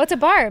uptight. it. What's a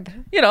barb?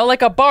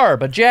 Like a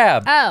barb, a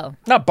jab. Oh.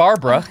 Not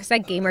Barbara. Is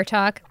that gamer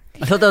talk?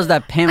 I thought that was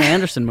that Pam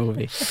Anderson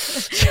movie.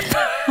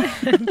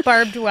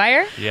 Barbed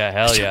wire? Yeah,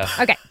 hell yeah.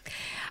 Okay.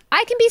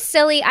 I can be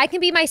silly. I can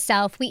be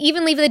myself. We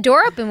even leave the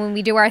door open when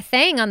we do our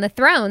thing on the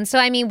throne. So,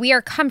 I mean, we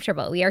are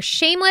comfortable. We are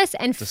shameless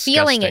and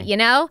feeling it,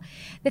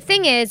 The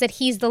thing is that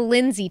he's the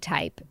Lindsay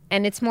type.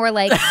 And it's more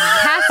like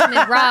Cassim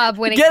and Rob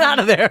when it Get out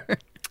of there.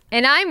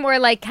 And I'm more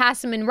like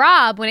Cassim and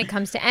Rob when it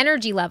comes to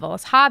energy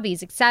levels,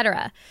 hobbies,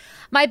 etc.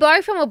 My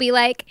boyfriend will be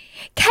like,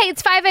 okay,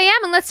 it's 5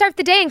 a.m. and let's start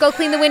the day and go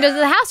clean the windows of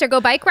the house or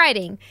go bike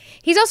riding.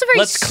 He's also very...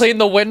 Let's clean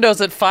the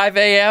windows at 5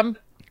 a.m.?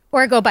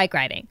 Or go bike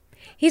riding.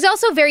 He's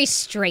also very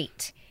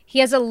straight. He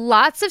has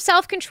lots of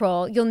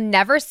self-control. You'll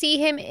never see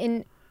him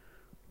in...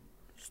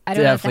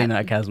 Definitely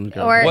not Cassim's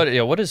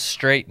girlfriend. What does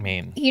straight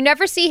mean? You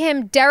never see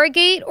him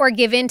derogate or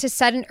give in to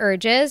sudden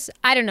urges.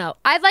 I don't know.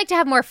 I'd like to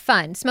have more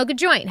fun. Smoke a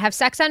joint. Have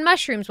sex on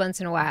mushrooms once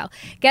in a while.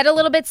 Get a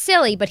little bit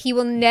silly, but he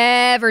will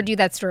never do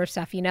that sort of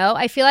stuff,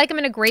 I feel like I'm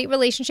in a great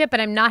relationship,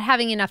 but I'm not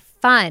having enough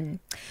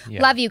fun.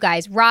 Yeah. Love you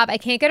guys. Rob, I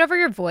can't get over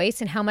your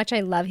voice and how much I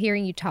love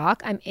hearing you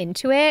talk. I'm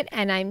into it,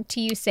 and I'm to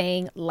you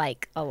saying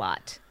like a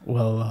lot.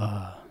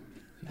 Well,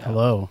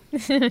 hello.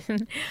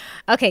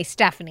 Okay,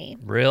 Stephanie.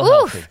 Real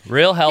healthy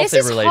relationship.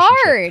 This is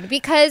hard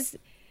because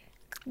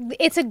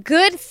it's a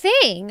good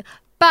thing,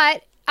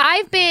 but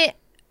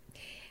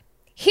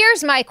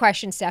here's my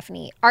question,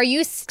 Stephanie. Are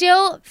you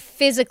still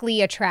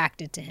physically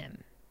attracted to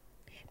him?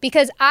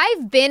 Because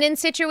I've been in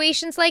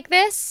situations like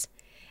this,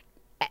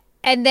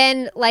 and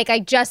then I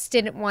just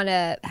didn't want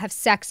to have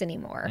sex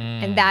anymore.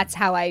 And that's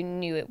how I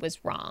knew it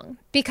was wrong.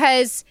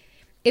 Because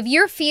if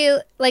you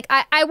feel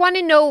I want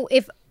to know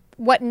if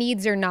what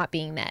needs are not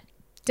being met.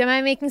 Am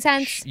I making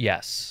sense?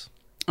 Yes.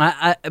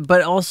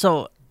 But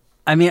also,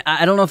 I mean,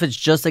 I don't know if it's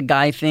just a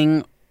guy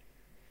thing.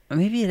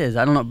 Maybe it is.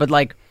 I don't know. But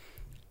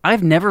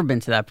I've never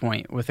been to that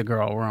point with a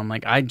girl where I'm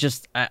like, I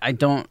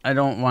don't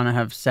want to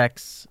have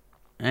sex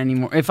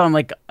anymore. If I'm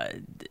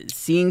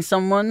seeing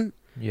someone,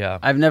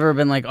 I've never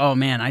been like, oh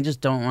man, I just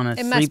don't want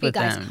to sleep with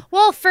them.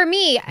 Well, for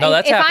me,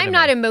 if I'm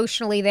not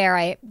emotionally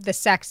there, the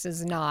sex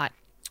is not.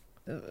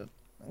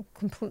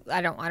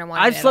 I don't want.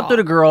 I've slept with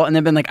a girl and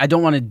they've been like, I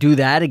don't want to do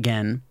that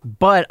again.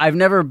 But I've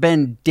never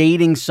been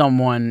dating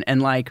someone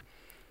and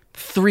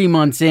 3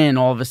 months in,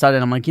 all of a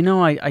sudden, I'm like,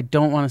 I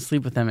don't want to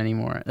sleep with them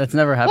anymore. That's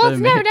never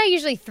happened. Well, it's not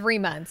usually 3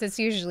 months. It's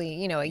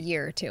usually a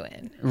year or two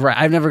in. Right.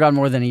 I've never gone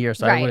more than a year,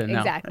 so I wouldn't know.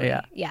 Exactly.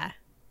 Yeah.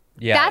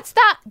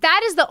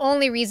 That is the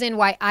only reason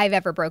why I've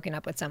ever broken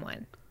up with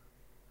someone.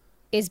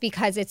 Is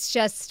because it's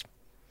just.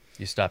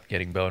 You stopped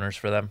getting boners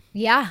for them?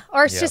 Yeah.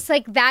 Or it's just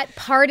that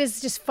part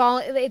is just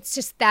falling. It's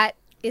just that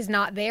is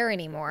not there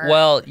anymore.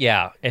 Well,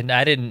 yeah. And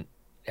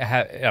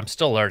I'm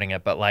still learning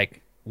it, but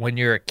when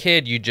you're a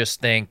kid, you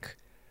just think,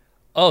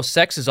 oh,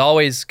 sex is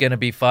always going to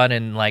be fun.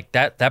 And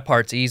that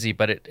part's easy,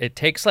 but it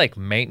takes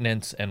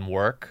maintenance and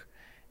work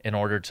in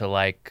order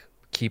to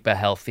keep a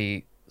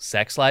healthy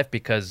sex life.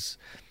 Because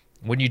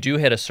when you do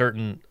hit a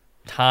certain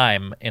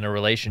time in a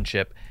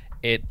relationship,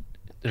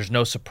 there's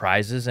no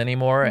surprises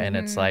anymore. And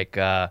it's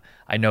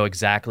I know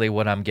exactly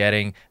what I'm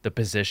getting. The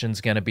position's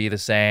going to be the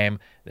same.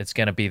 It's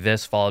going to be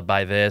this followed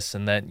by this.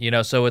 And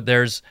then, so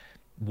there's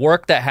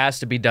work that has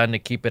to be done to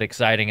keep it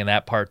exciting. And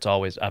that part's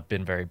always I've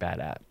been very bad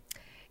at.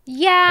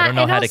 Yeah. I don't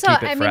know how to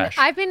keep it fresh.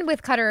 I've been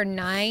with Cutter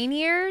 9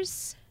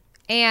 years.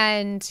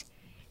 And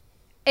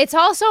it's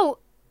also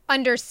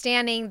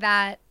understanding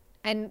that,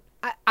 and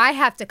I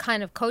have to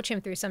kind of coach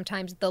him through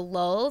sometimes the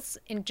lulls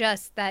and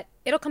just that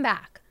it'll come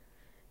back.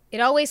 It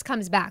always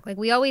comes back. Like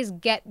we always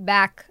get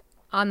back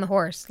on the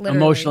horse, literally.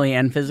 Emotionally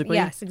and physically?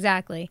 Yes,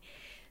 exactly.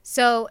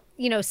 So,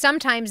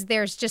 sometimes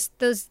there's just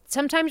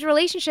sometimes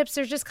relationships,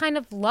 there's just kind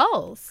of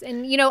lulls.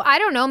 And, I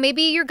don't know,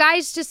 maybe your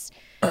guys just...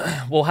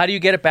 Well, how do you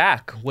get it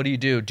back? What do you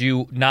do? Do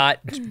you not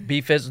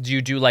be physical? Do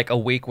you do like a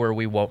week where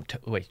we won't,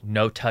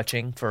 no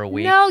touching for a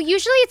week? No,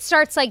 usually it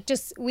starts like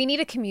we need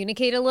to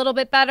communicate a little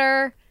bit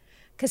better.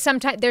 Because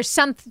sometimes there's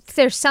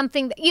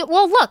something,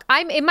 well, look,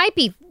 it might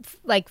be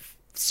like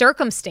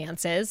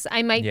circumstances.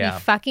 I might be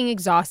fucking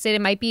exhausted. It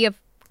might be a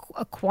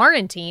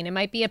quarantine. It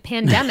might be a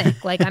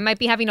pandemic. Like I might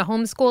be having to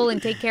homeschool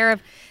and take care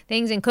of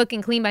things and cook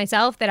and clean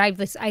myself that I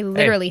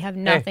literally have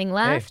nothing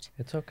left.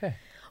 It's okay.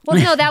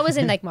 Well, no, that was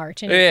in like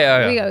March. And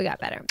we got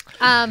better.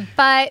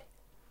 But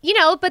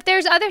but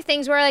there's other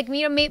things where like,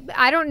 maybe,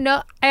 I don't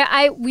know.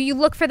 You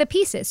look for the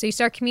pieces. So you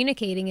start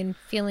communicating and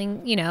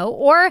feeling,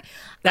 or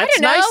that's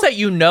nice that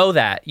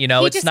that,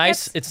 it's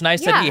nice. It's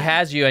nice that he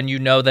has you and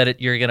that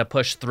you're going to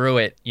push through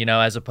it,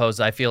 as opposed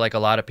to, I feel like a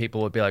lot of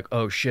people would be like,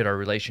 oh shit, our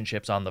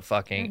relationship's on the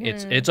fucking,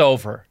 it's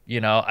over. I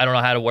don't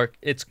know how to work.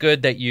 It's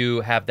good that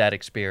you have that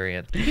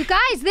experience. You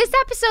guys, this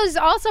episode is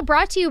also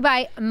brought to you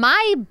by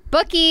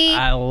MyBookie.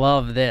 I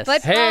love this.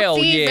 Football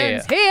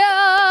season's here.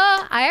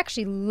 I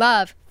actually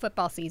love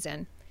football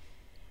season.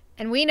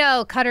 And we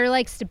know Cutter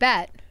likes to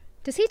bet.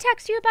 Does he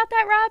text you about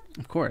that, Rob?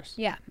 Of course.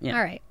 Yeah. All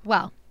right.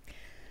 Well,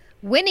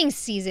 winning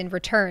season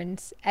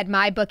returns at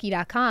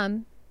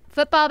mybookie.com.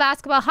 Football,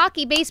 basketball,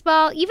 hockey,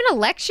 baseball, even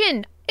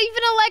election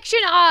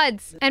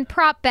odds and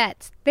prop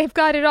bets. They've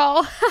got it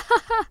all.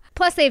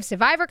 Plus, they have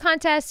Survivor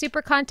contests,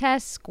 Super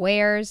contests,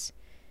 squares.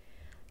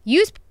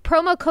 Use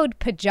promo code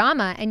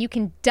PAJAMA and you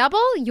can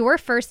double your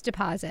first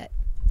deposit.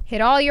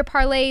 Hit all your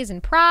parlays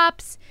and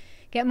props.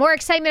 Get more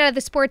excitement out of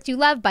the sports you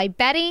love by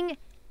betting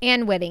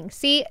and winning.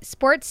 See,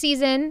 sports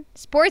season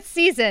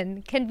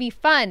can be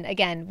fun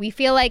again. We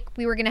feel like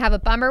we were going to have a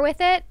bummer with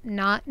it.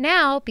 Not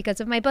now because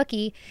of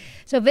MyBookie.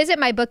 So visit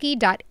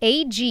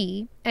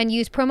mybookie.ag and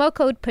use promo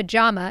code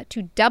PAJAMA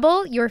to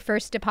double your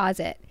first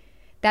deposit.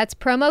 That's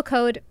promo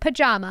code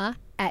PAJAMA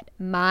at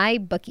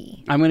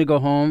MyBookie. I'm going to go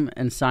home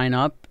and sign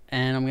up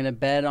and I'm going to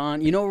bet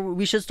on,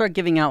 we should start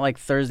giving out like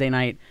Thursday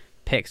night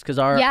picks because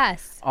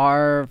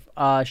our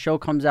show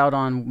comes out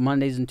on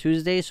Mondays and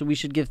Tuesdays, so we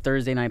should give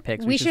Thursday night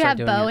picks. We should have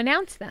Bo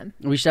announce them.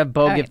 We should have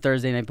Bo give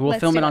Thursday night, but we'll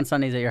film it on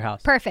Sundays at your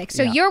house. Perfect.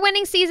 So your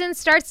winning season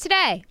starts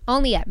today,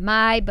 only at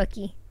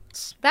MyBookie.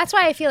 That's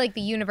why I feel like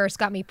the universe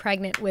got me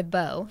pregnant with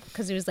Bo,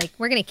 because it was like,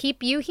 we're going to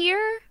keep you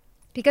here,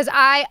 because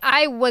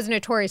I was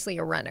notoriously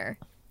a runner.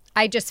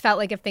 I just felt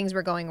like if things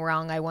were going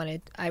wrong, I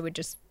would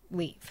just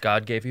leave.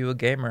 God gave you a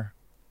gamer.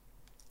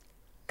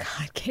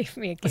 God gave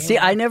me a gamer. See,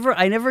 I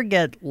never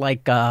get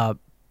like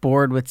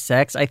bored with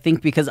sex. I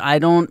think because I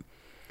don't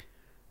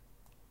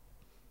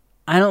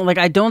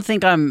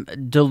think I'm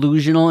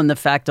delusional in the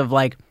fact of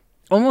like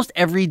almost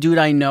every dude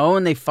I know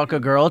and they fuck a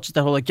girl, it's just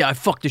the whole like, yeah, I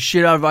fuck the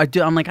shit out of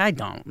her. I'm like, I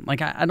don't.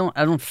 Like I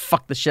don't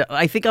fuck the shit.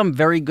 I think I'm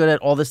very good at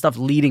all this stuff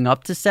leading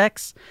up to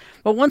sex.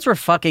 But once we're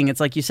fucking, it's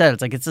like you said,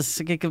 it's like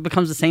it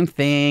becomes the same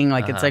thing.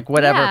 Like it's like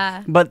whatever.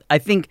 Yeah. But I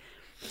think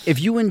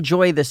if you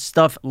enjoy the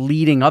stuff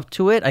leading up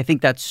to it, I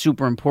think that's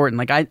super important.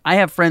 Like I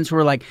have friends who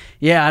are like,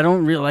 yeah, I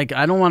don't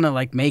want to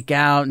like make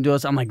out and do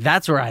this. I'm like,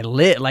 that's where I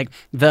live. Like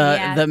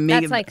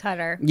that's like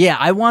Cutter. Yeah,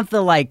 I want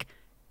the like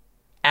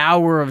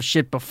hour of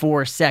shit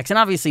before sex, and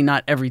obviously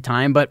not every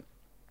time, but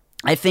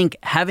I think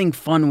having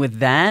fun with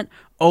that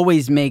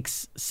always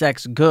makes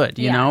sex good,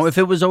 you know? If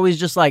it was always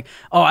just like,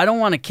 oh, I don't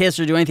want to kiss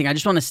or do anything, I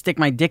just want to stick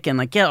my dick in.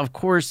 Like, yeah, of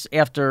course,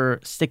 after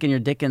sticking your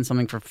dick in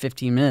something for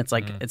 15 minutes,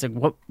 like, it's like,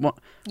 what?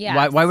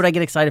 Yes. Why would I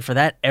get excited for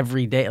that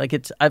every day? Like,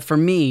 it's, for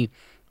me,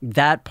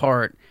 that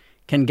part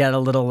can get a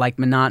little, like,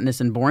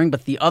 monotonous and boring,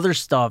 but the other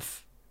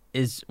stuff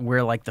is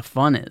where, like, the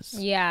fun is.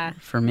 Yeah.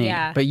 For me.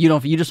 Yeah. But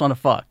you just want to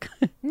fuck.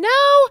 No,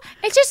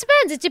 it just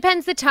depends. It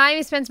depends the time.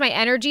 It depends my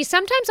energy.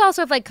 Sometimes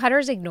also if, like,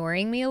 Cutter's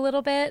ignoring me a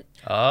little bit.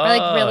 Or,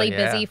 like, really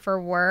busy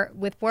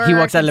with work. He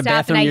walks out of the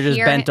bathroom, you're just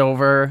bent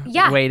over,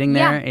 waiting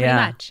there. Yeah, pretty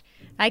much.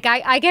 Like,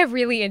 I get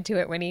really into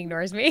it when he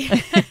ignores me.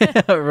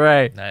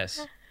 Right.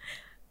 Nice.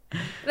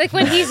 Like,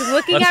 when he's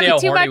looking at me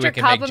too much or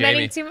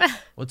complimenting too much.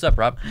 What's up,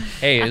 Rob?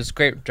 Hey, it was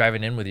great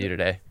driving in with you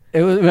today.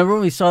 Remember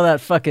when we saw that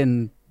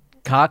fucking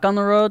cock on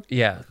the road?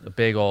 Yeah, the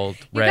big old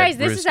red You guys,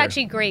 this rooster. is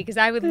actually great because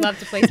I would love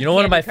to play some You know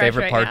one of my Candy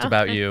Crush favorite parts now.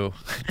 about you?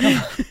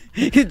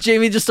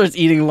 Jamie just starts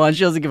eating lunch.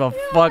 She doesn't give a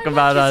fuck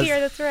about us. Here,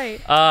 that's right.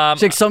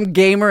 She's like some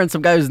gamer and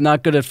some guy who's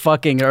not good at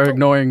fucking or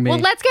ignoring me. Well,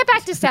 let's get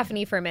back to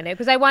Stephanie for a minute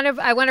because I want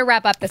to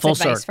wrap up this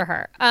advice for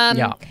her.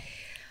 Yeah.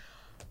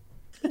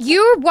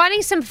 You're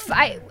wanting some.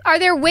 Are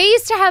there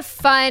ways to have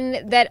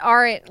fun that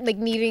aren't like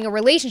needing a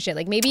relationship?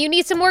 Like maybe you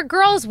need some more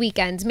girls'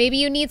 weekends. Maybe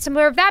you need some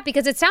more of that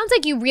because it sounds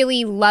like you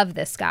really love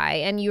this guy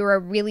and you're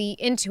really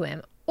into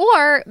him.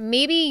 Or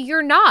maybe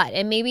you're not,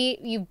 and maybe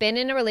you've been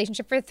in a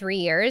relationship for 3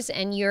 years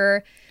and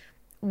you're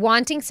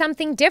wanting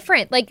something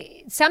different.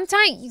 Like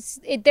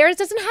sometimes there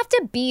doesn't have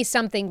to be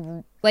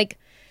something like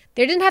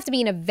there didn't have to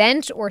be an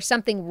event or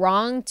something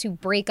wrong to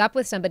break up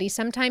with somebody.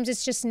 Sometimes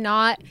it's just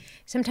not.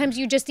 Sometimes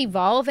you just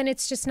evolve, and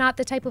it's just not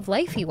the type of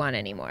life you want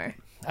anymore.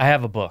 I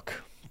have a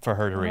book for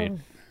her to read.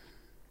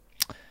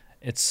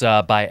 It's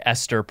by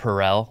Esther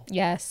Perel.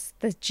 Yes,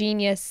 the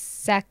genius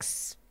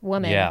sex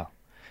woman. Yeah,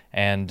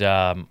 and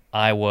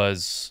I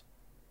was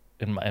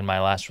in my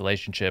last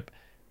relationship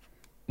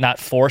not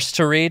forced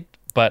to read,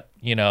 but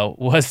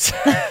was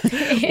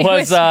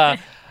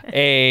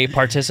a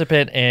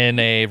participant in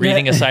a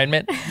reading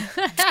assignment.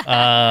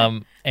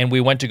 And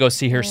we went to go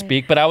see her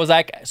speak, but I was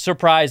like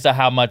surprised at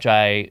how much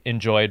I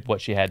enjoyed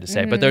what she had to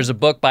say. But there's a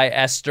book by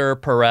Esther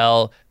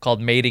Perel called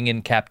Mating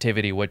in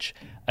Captivity, which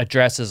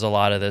addresses a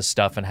lot of this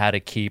stuff and how to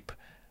keep,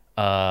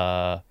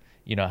 how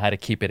to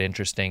keep it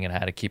interesting and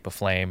how to keep a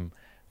flame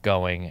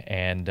going.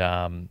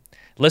 And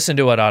listen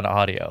to it on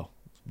audio,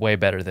 way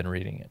better than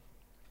reading it.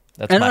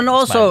 That's and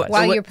also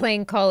while you're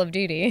playing Call of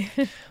Duty.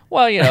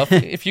 Well,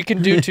 if you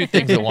can do two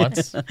things at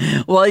once.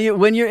 Well,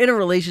 when you're in a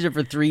relationship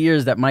for 3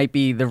 years, that might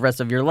be the rest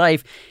of your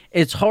life.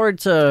 It's hard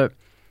to.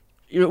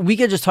 We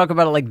could just talk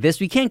about it like this.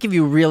 We can't give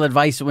you real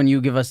advice when you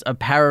give us a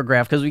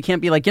paragraph because we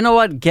can't be like, you know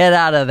what, get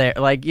out of there.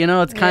 Like,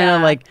 it's kind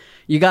of like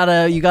you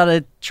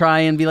gotta try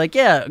and be like,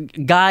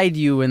 guide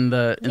you in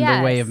the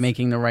way of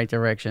making the right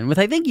direction. Which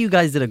I think you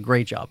guys did a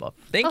great job of.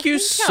 Thank you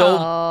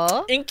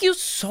so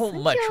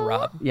much,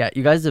 Rob. Yeah,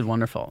 you guys did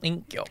wonderful.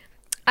 Thank you.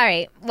 All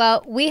right.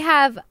 Well, we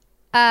have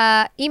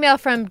email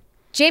from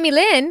Jamie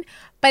Lynn,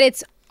 but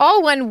it's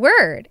all one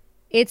word.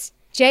 It's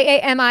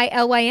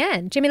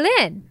Jamilyn. Jamie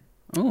Lynn.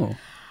 Oh.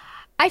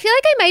 I feel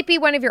like I might be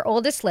one of your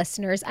oldest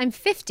listeners. I'm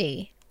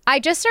 50. I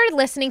just started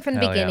listening from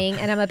the beginning,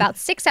 and I'm about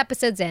 6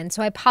 episodes in,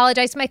 so I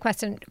apologize if my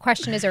question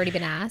has already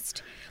been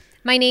asked.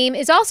 My name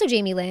is also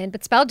Jamie Lynn,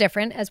 but spelled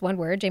different as one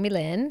word, Jamie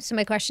Lynn. So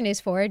my question is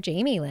for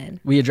Jamie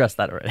Lynn. We addressed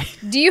that already.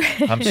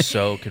 I'm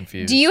so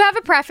confused. Do you have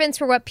a preference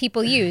for what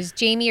people use,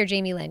 Jamie or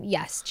Jamie Lynn?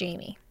 Yes,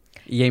 Jamie.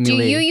 Do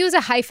you use a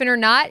hyphen or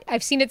not?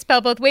 I've seen it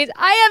spelled both ways.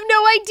 I have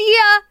no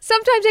idea.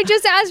 Sometimes I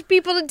just ask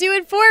people to do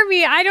it for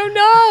me. I don't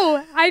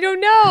know. I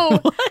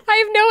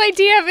have no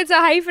idea if it's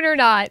a hyphen or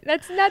not.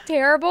 That's not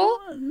terrible.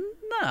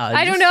 No,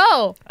 I don't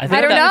know. I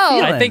don't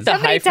know. I think the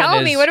Somebody hyphen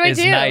tell me, what do I is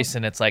do? Nice,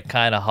 and it's like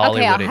kind of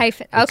Hollywoody. Okay, a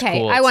hyphen. It's Okay,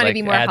 cool. I want to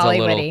be more adds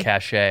Hollywoody. A little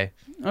cachet.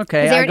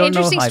 Okay. Is there an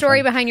interesting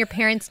story behind your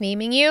parents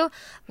naming you?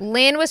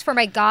 Lynn was for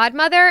my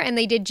godmother, and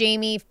they did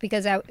Jamie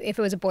because if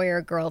it was a boy or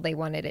a girl, they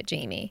wanted it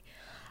Jamie.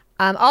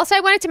 Also, I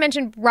wanted to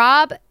mention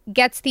Rob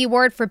gets the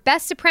award for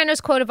best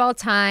Sopranos quote of all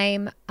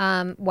time.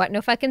 What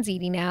no fucking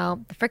ziti now.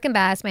 The frickin'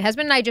 best. My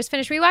husband and I just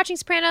finished rewatching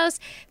Sopranos.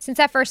 Since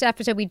that first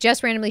episode, we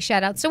just randomly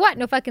shout out, so what,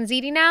 no fucking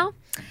ziti now?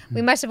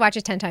 We must have watched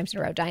it 10 times in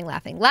a row, dying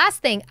laughing.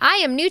 Last thing, I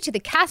am new to the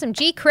Kasim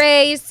G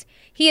craze.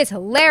 He is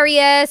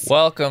hilarious.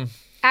 Welcome.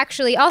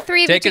 Actually, all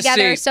three of you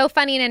together are seat. so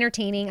funny and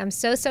entertaining. I'm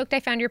so stoked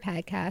I found your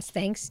podcast.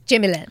 Thanks,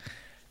 Jimmy Lynn.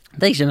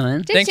 Thanks, Jimmy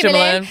Lynn. Thanks, Jimmy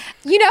Lynn.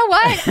 You know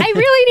what? I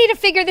really need to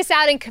figure this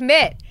out and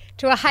commit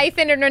to a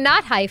hyphen or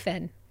not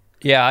hyphen.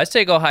 Yeah, I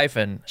say go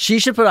hyphen. She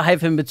should put a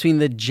hyphen between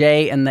the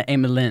J and the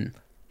Emmeline.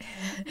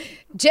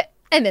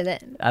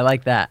 Emmeline. I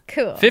like that.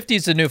 Cool. 50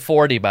 is the new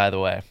 40, by the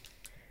way.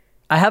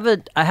 I have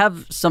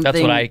something.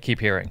 That's what I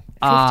keep hearing.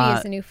 50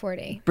 is the new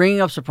 40.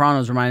 Bringing up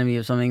Sopranos reminded me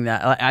of something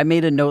that I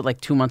made a note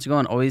like 2 months ago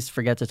and always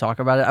forget to talk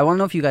about it. I want to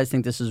know if you guys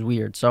think this is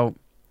weird. So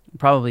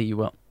probably you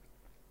will.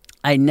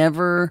 I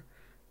never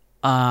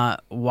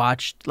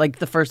watched like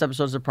the first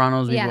episode of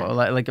Sopranos.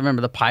 Like I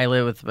remember the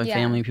pilot with my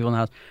family and people in the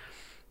house.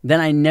 Then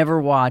I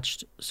never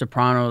watched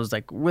Sopranos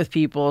like with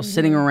people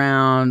sitting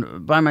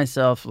around by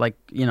myself, like,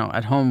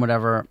 at home,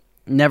 whatever.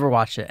 Never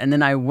watched it. And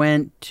then I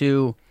went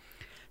to,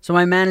 so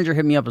my manager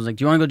hit me up. I was like,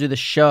 do you want to go do the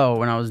show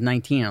when I was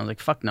 19? I was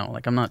like, fuck no.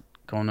 Like, I'm not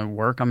going to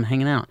work. I'm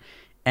hanging out.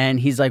 And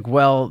he's like,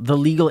 well, the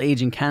legal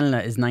age in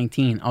Canada is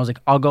 19. I was like,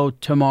 I'll go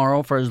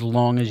tomorrow for as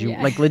long as you,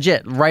 like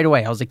legit, right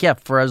away. I was like, yeah,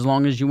 for as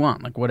long as you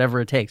want, like whatever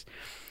it takes.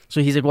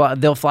 So he's like, well,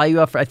 they'll fly you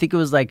out for, I think it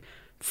was like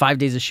 5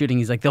 days of shooting.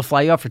 He's like, they'll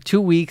fly you out for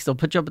 2 weeks. They'll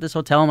put you up at this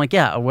hotel. I'm like,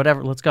 yeah,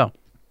 whatever, let's go.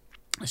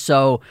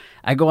 So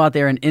I go out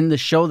there, and in the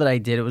show that I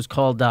did, it was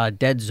called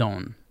Dead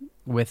Zone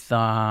with,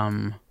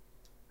 oh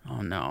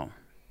no.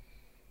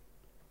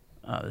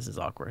 This is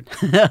awkward.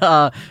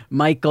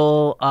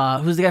 Michael,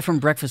 who's the guy from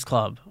Breakfast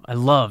Club? I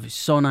love. He's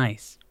so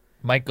nice.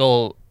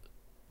 Emilio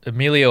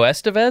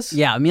Estevez?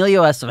 Yeah,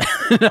 Emilio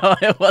Estevez. No,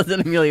 it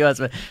wasn't Emilio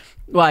Estevez.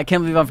 Well, I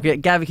can't believe I'm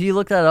forgetting. Gabby, can you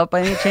look that up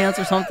by any chance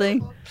or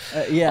something?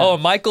 Yeah. Oh,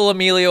 Michael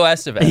Emilio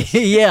Estevez.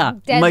 Yeah.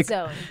 Dead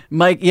Zone.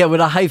 Mike, yeah, with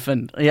a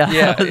hyphen. Yeah,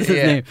 yeah that's his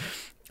name.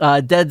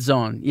 Dead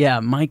Zone. Yeah,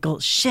 Michael.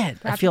 Shit,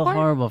 I feel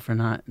horrible for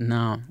not.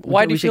 No.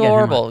 Why do you feel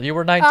horrible? You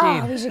were 19.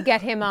 Oh, we should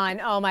get him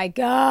on. Oh my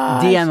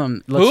god. DM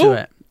him. Let's do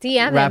it.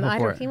 DM him. I don't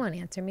know if he won't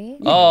answer me.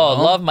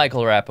 Oh, love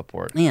Michael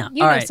Rappaport. Yeah.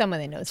 You know someone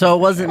that knows. So it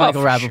wasn't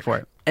Michael Rappaport.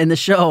 Sure. In the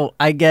show,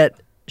 I get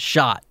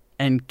shot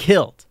and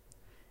killed.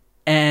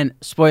 And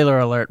spoiler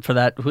alert for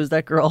that. Who's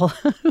that girl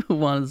who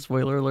wanted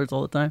spoiler alerts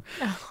all the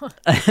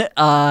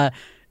time?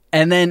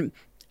 And then,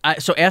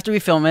 so after we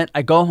film it,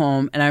 I go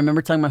home and I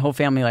remember telling my whole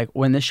family, like,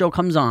 when this show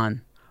comes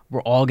on,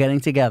 we're all getting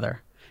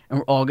together and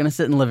we're all gonna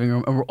sit in the living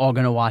room and we're all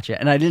gonna watch it.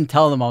 And I didn't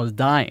tell them I was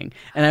dying.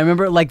 And I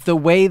remember like the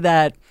way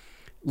that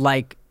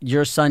like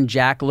your son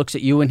Jack looks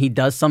at you when he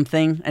does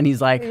something and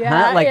he's like,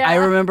 huh? Like I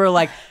remember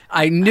like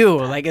I knew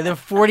like the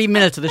 40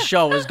 minutes of the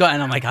show was going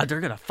and I'm like, oh, they're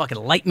gonna fucking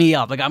light me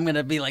up. Like I'm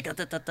gonna be like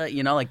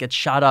you know, like get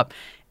shot up.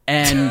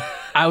 And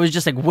I was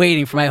just like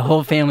waiting for my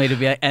whole family to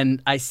be like,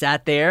 and I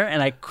sat there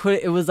and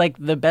it was like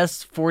the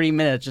best 40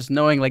 minutes just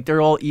knowing like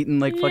they're all eating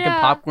like fucking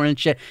popcorn and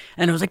shit.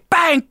 And it was like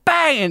bang,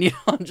 bang. And you know,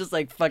 I'm just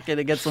like fucking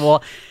against the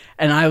wall.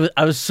 And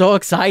I was so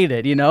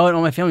excited, you know, and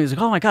all my family was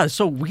like, oh my God, it's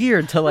so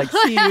weird to like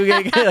see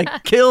you get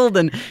like killed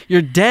and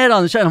you're dead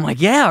on the show. And I'm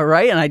like, yeah,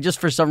 right. And I just,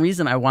 for some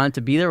reason, I wanted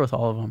to be there with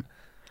all of them.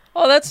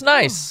 Oh, that's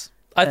nice.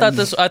 I thought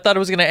it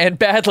was going to end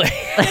badly.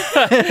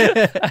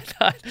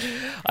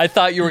 I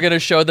thought you were going to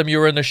show them you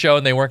were in the show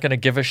and they weren't going to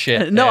give a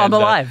shit. No, I'm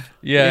alive.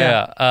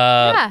 Yeah.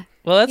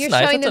 Well, that's You're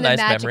nice. Showing that's a them nice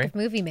the magic memory. Of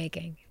movie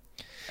making.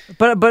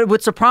 But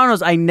with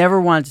Sopranos, I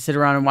never wanted to sit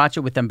around and watch it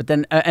with them. But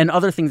then, and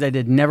other things I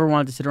did, never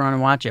wanted to sit around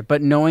and watch it.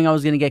 But knowing I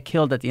was going to get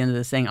killed at the end of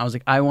this thing, I was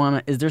like,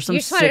 is there some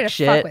sick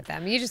shit? You just wanted to fuck with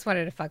them. You just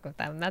wanted to fuck with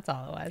them. That's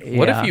all it was. Yeah.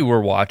 What if you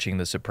were watching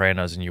The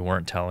Sopranos and you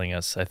weren't telling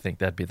us? I think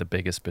that'd be the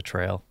biggest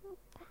betrayal.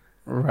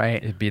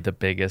 Right. It'd be the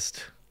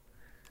biggest.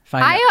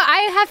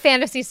 I have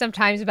fantasies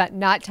sometimes about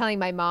not telling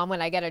my mom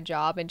when I get a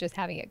job and just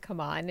having it come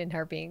on and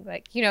her being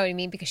like, you know what I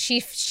mean? Because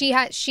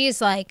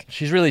she's like...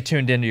 She's really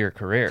tuned into your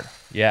career.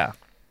 Yeah.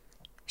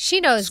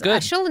 She knows.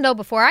 She'll know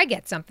before I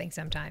get something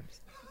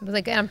sometimes.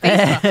 Like on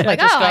Facebook. Like,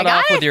 just got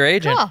off with your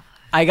agent. Cool.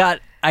 I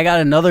got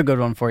another good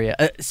one for you.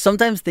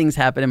 Sometimes things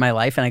happen in my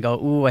life and I go,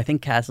 ooh, I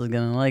think Cass is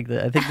going to like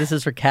this. I think this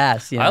is for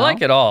Cass. You know? I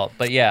like it all.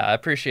 But yeah, I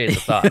appreciate the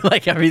thought.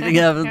 Like everything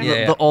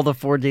happens. All the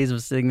 4 days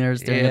of sitting there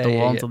staring at the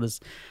wall until this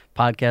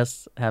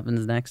podcast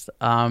happens next.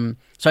 So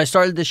I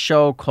started this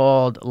show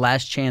called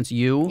Last Chance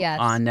U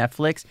on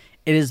Netflix.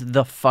 It is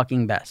the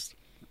fucking best.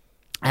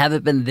 I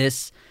haven't been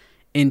this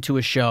into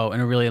a show in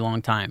a really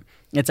long time.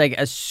 It's like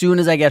as soon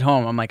as I get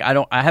home, I'm like, I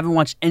havenent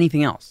watched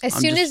anything else. As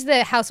soon as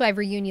the Housewife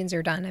reunions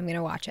are done, I'm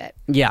gonna watch it.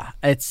 Yeah,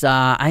 it's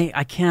I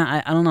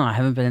don't know. I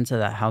haven't been into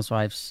that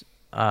Housewives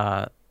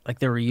like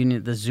the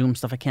reunion, the Zoom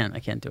stuff. I can't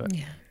do it.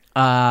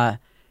 Yeah.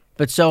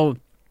 But so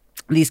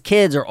these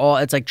kids are all,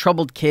 it's like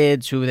troubled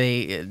kids who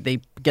they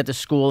get to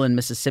school in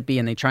Mississippi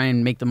and they try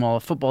and make them all a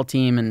football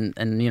team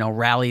and you know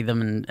rally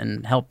them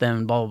and help them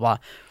and blah blah blah.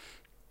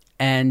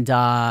 And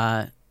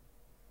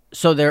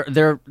so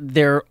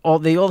they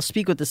all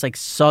speak with this like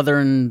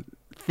Southern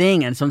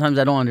thing, and sometimes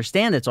I don't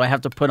understand it, so I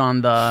have to put on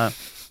the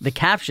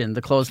caption,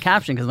 the closed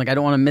caption, because like I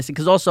don't want to miss it.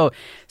 Because also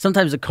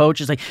sometimes the coach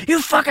is like,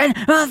 "You fucking,"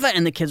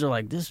 and the kids are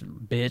like, "This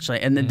bitch,"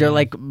 like, and they're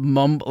like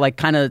like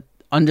kind of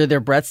under their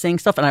breath saying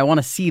stuff, and I want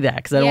to see that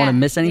because I don't want to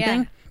miss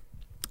anything. Yeah.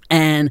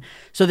 And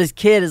so this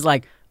kid is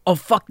like, "Oh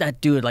fuck that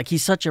dude! Like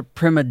he's such a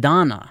prima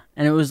donna,"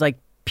 and it was like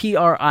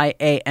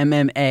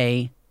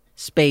PRIAMMA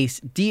space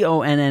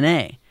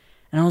DONNA.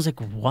 And I was like,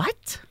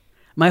 what?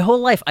 My whole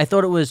life, I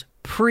thought it was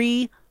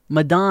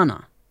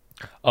pre-Madonna.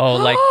 Oh,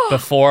 like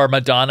before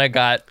Madonna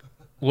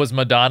was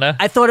Madonna?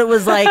 I thought it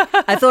was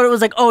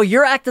like, oh,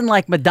 you're acting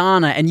like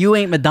Madonna and you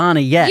ain't Madonna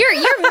yet.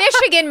 You're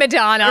Michigan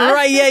Madonna.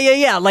 Right,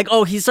 yeah. Like,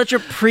 oh, he's such a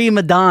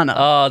pre-Madonna.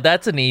 Oh,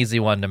 that's an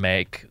easy one to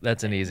make.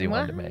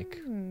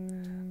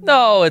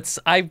 No,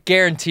 I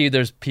guarantee you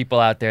there's people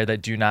out there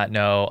that do not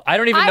know. I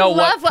don't even know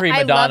what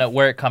pre-Madonna,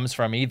 where it comes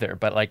from either.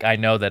 But like, I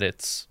know that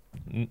it's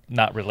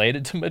not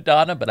related to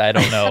Madonna, but I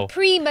don't know.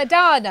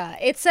 Pre-Madonna.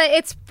 It's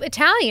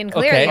Italian,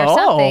 clearly, or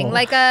something.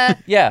 Like a...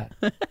 Yeah,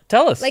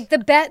 tell us. Like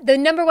the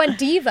number one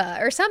diva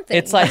or something.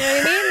 It's like, you know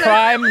what I mean?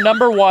 Prime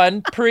number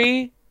one,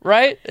 pre,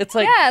 right? It's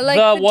like like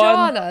the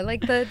one... Donna,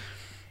 like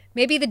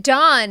maybe the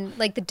Dawn,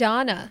 like the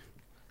Donna.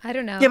 I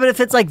don't know. Yeah, but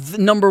if it's like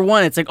number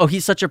one, it's like, oh,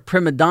 he's such a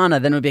prima donna,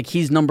 then it would be like,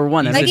 he's number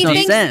one. That makes no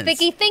sense. Like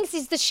he thinks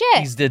he's the shit.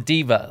 He's the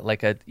diva.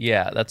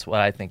 That's what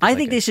I think. I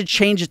think they should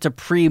change it to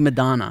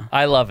pre-Madonna.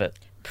 I love it.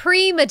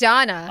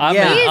 Pre-Madonna.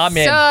 I'm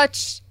in.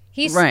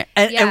 He's right.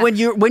 And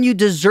when you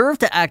deserve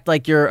to act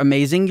like you're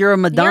amazing, you're a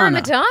Madonna. You're a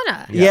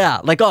Madonna.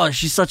 Yeah. Like, oh,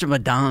 she's such a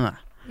Madonna.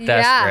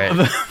 That's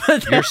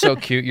great. You're so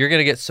cute. You're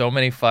gonna get so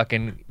many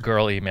fucking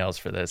girl emails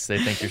for this. They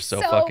think you're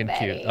so fucking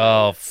cute.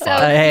 Oh fuck.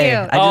 So hey,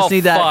 I just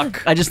need that.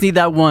 Fuck. I just need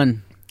that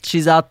one.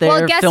 She's out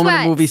there filming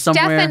a movie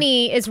somewhere.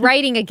 Stephanie is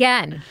writing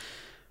again.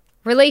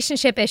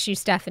 Relationship issue,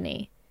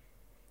 Stephanie.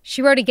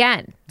 She wrote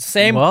again.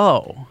 Same.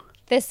 Whoa.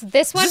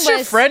 This one was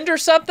your friend or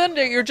something?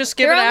 You're just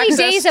giving access.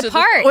 They're only days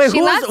apart. Wait,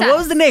 what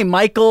was the name?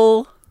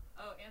 Michael.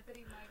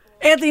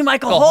 Anthony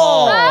Michael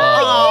Hall. Oh,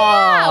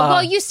 yeah.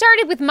 Well, you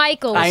started with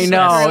Michael. I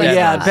know,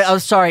 yeah. But I'm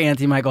sorry,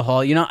 Anthony Michael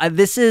Hall. You know,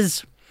 this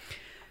is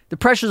the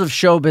pressures of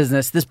show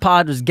business. This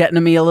pod was getting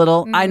to me a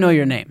little. I know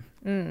your name.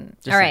 All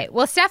right.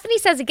 Well, Stephanie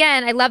says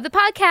again, I love the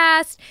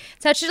podcast.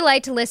 Such a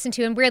delight to listen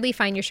to and weirdly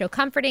find your show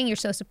comforting. You're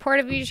so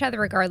supportive of each other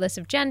regardless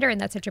of gender,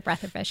 and that's such a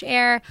breath of fresh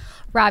air.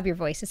 Rob, your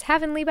voice is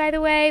heavenly, by the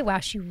way.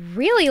 Wow, she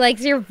really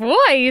likes your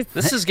voice.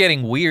 This is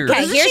getting weird.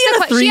 Okay, here's she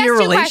in a 3-year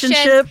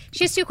relationship?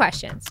 She has 2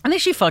 questions. I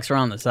think she fucks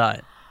around the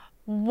side.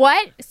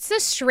 What's the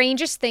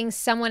strangest thing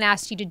someone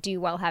asked you to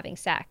do while having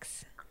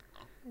sex?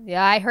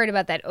 Yeah, I heard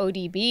about that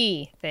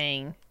ODB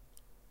thing.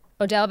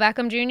 Odell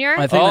Beckham Jr.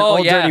 I think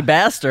old dirty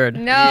bastard.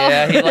 No.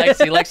 Yeah,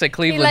 he likes a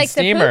Cleveland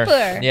steamer. The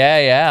pooper.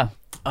 Yeah.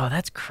 Oh,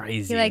 that's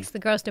crazy. He likes the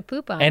girls to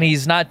poop on. And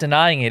he's not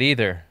denying it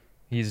either.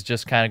 He's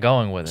just kind of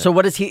going with it. So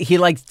what does he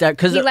likes that?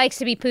 Because he likes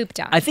to be pooped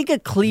on. I think a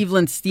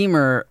Cleveland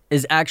steamer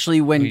is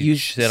actually when you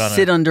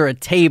sit under a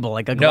table,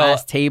 like a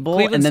glass table,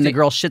 and then the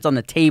girl shits on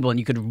the table, and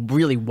you could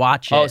really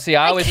watch it. Oh, see,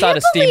 I always thought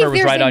a steamer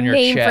was right on your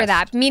chest. There's a name for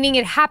that, meaning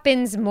it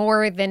happens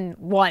more than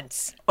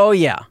once. Oh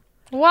yeah.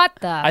 What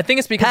the? I think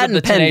it's because of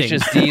the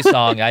Tenacious D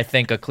song. I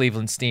think a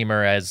Cleveland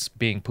steamer as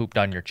being pooped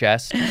on your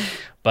chest.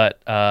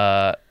 But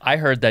I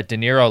heard that De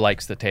Niro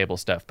likes the table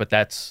stuff, but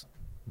that's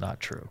not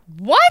true.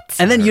 What?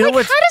 And then you know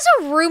what? How does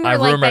a rumor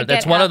like that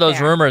That's get one of those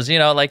there? rumors,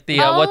 like the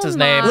what's his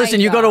name?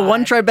 Listen, you go to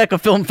one Tribeca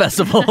Film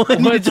Festival.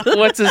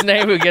 What's his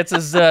name? Who gets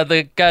his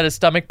got his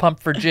stomach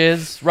pumped for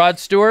jizz? Rod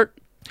Stewart.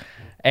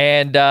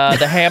 And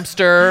the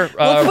hamster,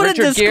 we'll put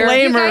Richard a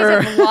disclaimer. You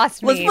guys have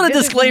lost me. Let's put a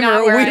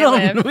disclaimer. We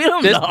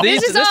don't know.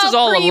 This is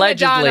all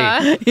allegedly.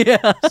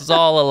 Yeah. This is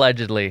all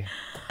allegedly.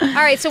 All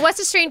right. So, what's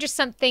the strangest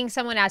thing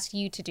someone asked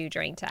you to do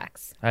during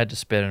sex? I had to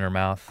spit in her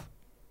mouth.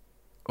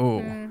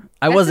 Oh,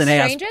 I wasn't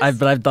asked,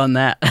 but I've done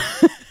that.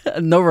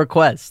 No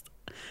request.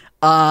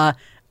 The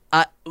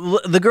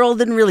girl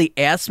didn't really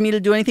ask me to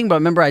do anything, but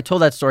remember I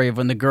told that story of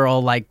when the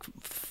girl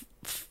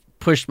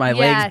pushed my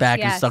legs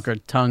back and stuck her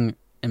tongue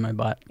in my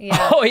butt.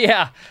 Yeah. Oh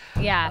yeah.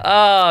 Yeah.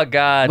 Oh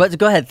God.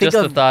 Go ahead. Think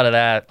just the thought of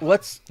that.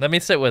 Let me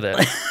sit with it.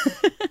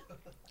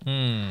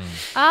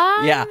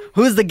 Yeah.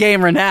 Who's the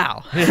gamer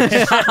now?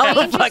 I'm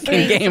a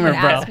fucking gamer,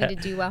 bro. Asked me to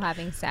do while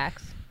having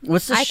sex.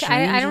 What's the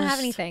I don't have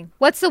anything.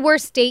 What's the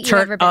worst date you've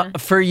ever been on?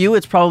 For you,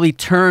 it's probably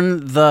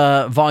turn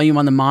the volume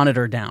on the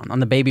monitor down,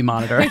 on the baby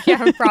monitor.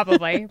 Yeah,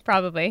 probably.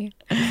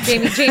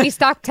 Jamie,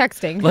 stop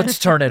texting. Let's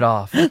turn it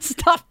off.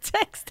 Stop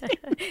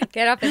texting.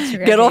 Get off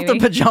Instagram. Get off the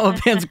Pajama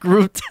Pants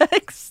group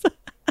text.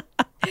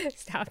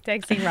 Stop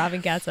texting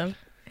Robin Gassam.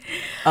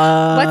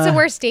 What's the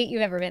worst date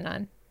you've ever been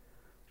on?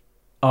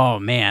 Oh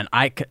man,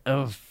 I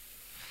have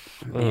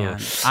you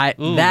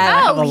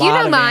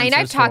know mine.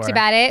 I've talked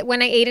about it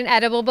when I ate an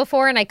edible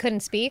before and I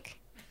couldn't speak.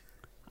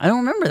 I don't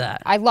remember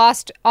that. I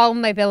lost all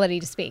my ability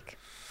to speak,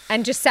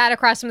 and just sat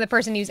across from the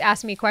person who was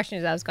asking me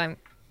questions. I was going,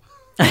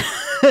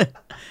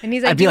 and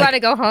he's like, "Do you want to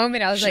go home?"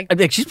 And I was like, "I'd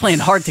be like, she's playing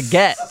hard to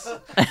get."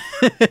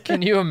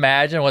 Can you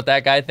imagine what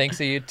that guy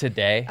thinks of you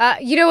today?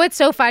 You know what's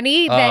so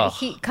funny that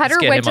Cutter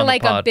went to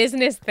like a pod.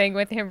 business thing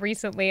with him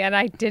recently, and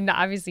I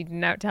obviously did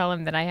not tell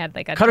him that I had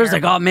like a. Cutter's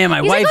like, "Oh man,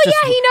 my wife." He's like, "Oh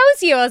yeah, he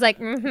knows you." I was like,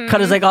 "Mm-hmm."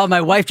 Cutter's like, "Oh,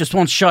 my wife just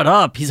won't shut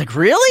up." He's like,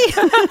 "Really?"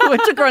 I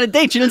took her on a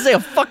date. She didn't say a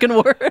fucking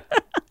word.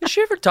 Did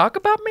she ever talk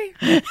about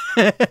me?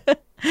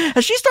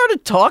 Has she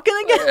started talking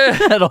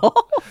again at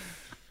all?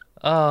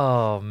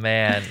 Oh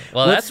man,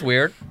 well that's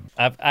weird.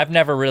 I've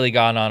never really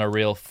gone on a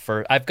real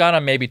first. I've gone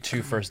on maybe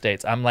 2 first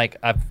dates.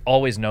 I've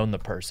always known the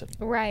person.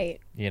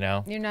 Right. You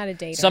know. You're not a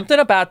dater. Something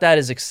about that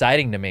is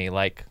exciting to me.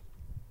 Like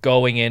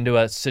going into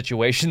a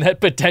situation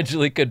that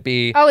potentially could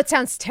be. Oh, it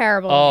sounds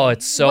terrible. Oh,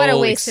 it's so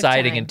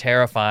exciting and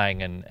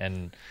terrifying,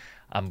 and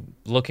I'm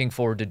looking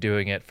forward to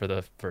doing it for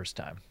the first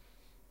time.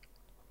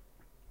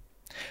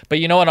 But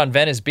you know what? On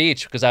Venice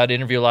Beach, because I would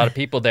interview a lot of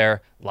people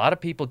there, a lot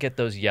of people get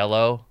those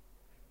yellow.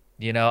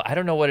 I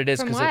don't know what it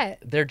is because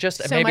they're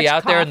just maybe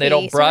out there and they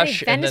don't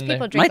brush. And then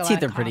my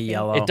teeth are pretty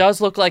yellow. It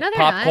does look like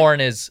popcorn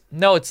is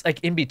it's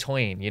like in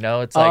between.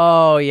 It's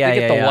like they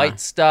get the white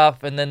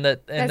stuff and then is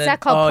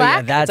that called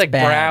plaque? Yeah, it's like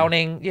bad.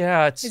 browning.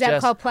 Yeah, is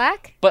that called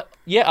plaque? But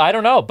yeah, I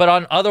don't know. But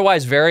on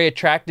otherwise very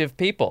attractive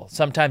people,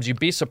 sometimes you'd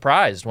be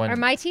surprised when. Are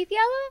my teeth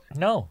yellow?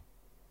 No,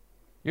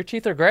 your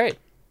teeth are great,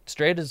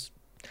 straight as.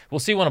 We'll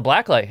see when a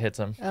black light hits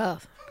them. Oh.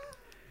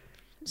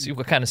 See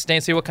what kind of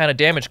stain. See what kind of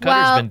damage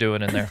Cutter's been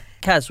doing in there.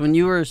 Cass, when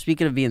you were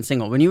speaking of being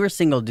single, were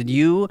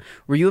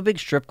you a big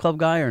strip club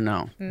guy or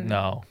no?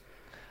 No,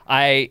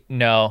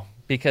 no,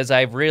 because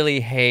I really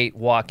hate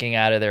walking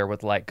out of there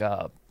with like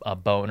a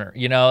boner.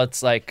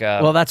 It's like.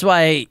 Well, that's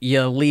why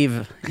you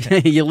leave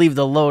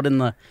the load in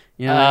the.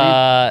 You know what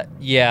I mean?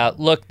 Yeah.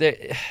 Look,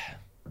 it's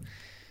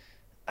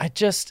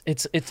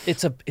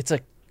a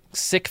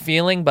sick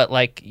feeling, but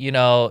like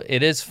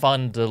it is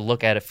fun to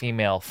look at a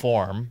female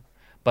form.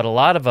 But a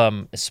lot of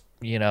them,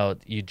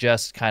 you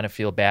just kind of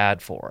feel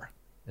bad for.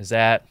 Is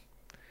that?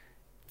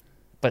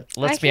 But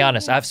let's be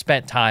honest. I've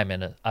spent time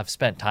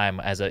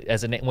as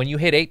when you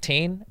hit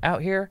 18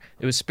 out here,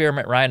 it was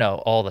spearmint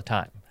rhino all the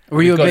time.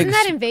 Were you Isn't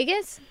that in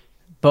Vegas?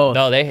 Both.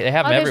 No, they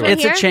have them everywhere.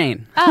 It's a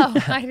chain. Oh,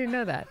 I didn't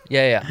know that.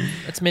 Yeah.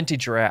 It's minty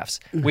giraffes.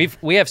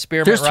 We have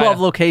spearmint. There's 12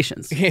 rhino.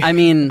 locations. I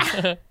mean,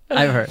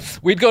 I've heard.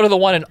 We'd go to the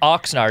one in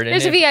Oxnard.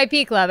 There's a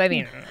VIP club. I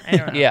mean, I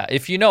don't know. Yeah,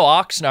 if you know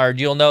Oxnard,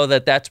 you'll know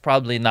that that's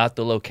probably not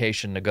the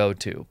location to go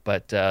to.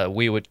 But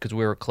we would, because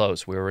we were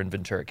close. We were in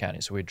Ventura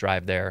County, so we'd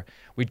drive there.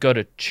 We'd go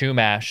to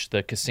Chumash,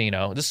 the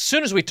casino. As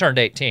soon as we turned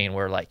 18,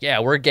 we're like,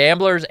 yeah, we're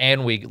gamblers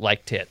and we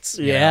like tits.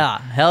 Yeah,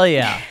 hell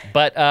yeah.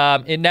 But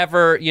it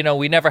never,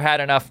 we never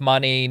had enough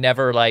money.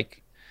 Never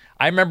like,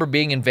 I remember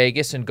being in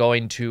Vegas and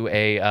going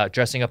to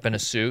dressing up in a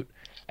suit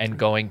and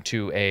going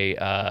to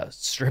a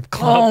strip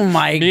club. Oh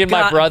my God. Me and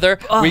my brother,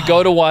 we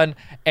go to one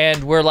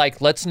and we're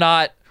like, let's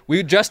not.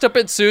 We dressed up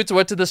in suits,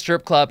 went to the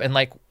strip club, and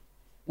like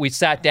we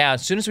sat down.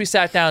 As soon as we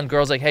sat down,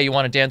 girls like, hey, you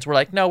want to dance? We're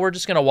like, no, we're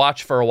just gonna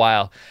watch for a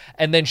while.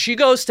 And then she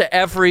goes to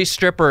every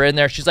stripper in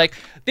there. She's like,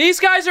 these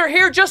guys are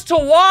here just to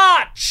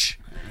watch.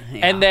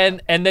 Yeah.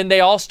 And then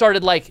they all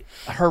started like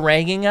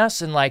haranguing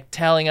us and like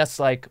telling us,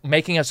 like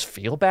making us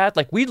feel bad.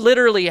 Like we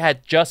literally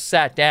had just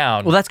sat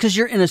down. Well, that's because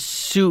you're in a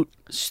suit,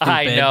 stupid.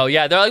 I know,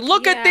 yeah. They're like,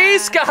 look at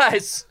these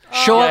guys.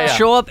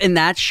 Show up in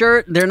that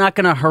shirt. They're not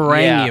gonna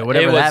harangue you,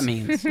 whatever that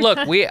means. Look,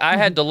 I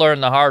had to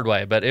learn the hard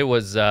way, but it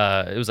was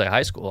like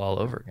high school all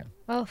over again.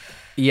 Oh.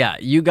 Yeah,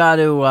 you got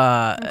to.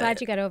 I'm glad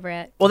you got over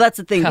it. Well, that's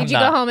the thing. Did you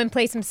go home and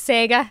play some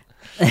Sega?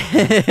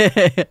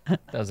 I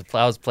was a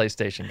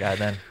PlayStation guy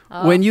then.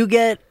 Oh. When you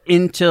get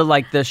into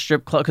like the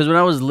strip club, because when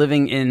I was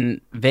living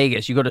in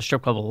Vegas, you go to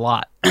strip club a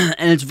lot,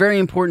 and it's very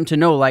important to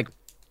know like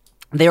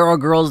there are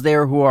girls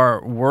there who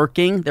are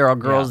working, there are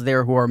girls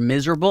there who are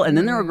miserable, and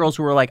then there are girls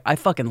who are like, I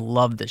fucking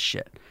love this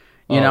shit.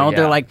 You know,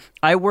 they're like,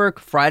 I work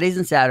Fridays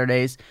and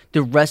Saturdays.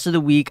 The rest of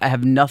the week, I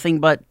have nothing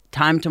but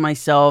time to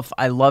myself.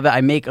 I love it.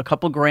 I make a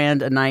couple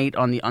grand a night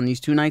on these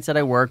 2 nights that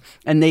I work,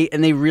 and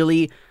they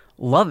really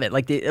love it.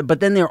 Like, but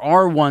then there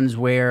are ones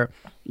where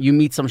you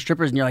meet some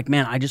strippers and you're like,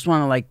 man, I just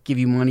want to like give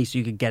you money so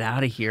you could get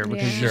out of here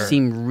because you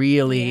seem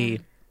really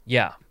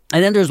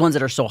And then there's ones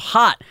that are so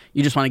hot,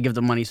 you just want to give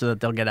them money so that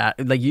they'll get out.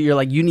 Like you're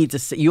like, you need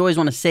to. You always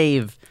want to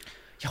save.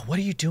 Yeah, what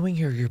are you doing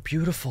here? You're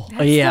beautiful.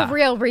 That's the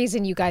real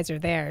reason you guys are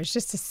there. Is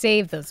just to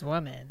save those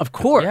women. Of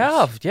course.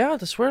 Yeah.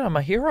 That's where I'm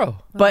a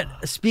hero. But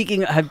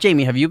speaking of,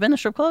 Jamie, have you been to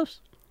strip clubs?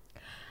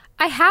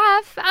 I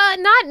have.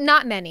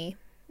 Not many.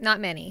 Not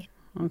many.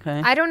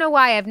 Okay. I don't know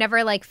why. I've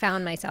never like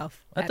found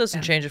myself. That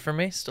doesn't change it for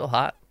me. Still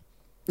hot.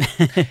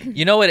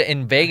 You know what?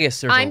 In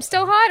Vegas, there's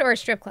still hot, or a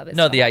strip club is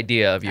no. still The hot?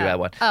 idea of you at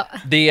one.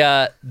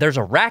 Oh. There's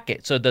a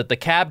racket. So the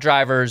cab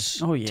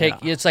drivers take.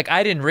 It's like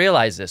I didn't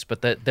realize this,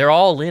 but they're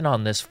all in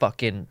on this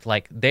fucking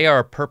like they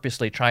are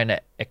purposely trying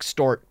to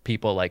extort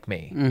people like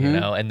me. You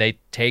know, and they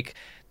take.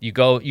 You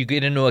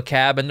get into a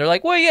cab and they're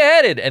like, where you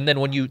headed? And then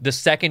the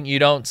second you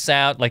don't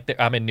sound like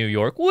I'm in New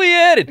York, where you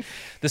headed?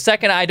 The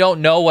second I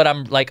don't know what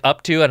I'm like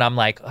up to and I'm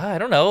like, I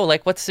don't know,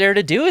 like what's there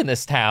to do in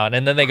this town?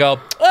 And then they go,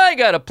 I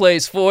got a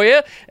place for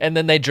you. And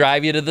then they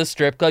drive you to the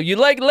strip club. You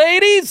like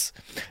ladies?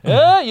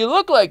 You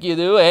look like you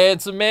do, a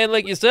handsome man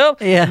like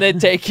yourself. Yeah. And they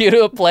take you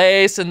to a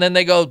place and then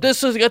they go, they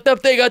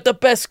got the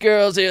best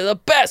girls here, the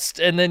best.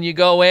 And then you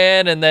go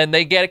in and then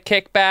they get a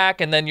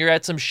kickback and then you're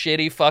at some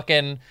shitty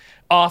fucking...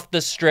 off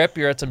the strip,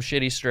 you're at some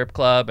shitty strip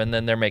club, and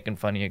then they're making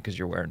fun of you because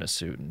you're wearing a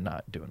suit and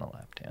not doing a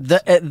lap dance.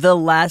 The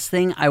last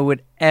thing I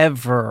would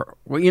ever,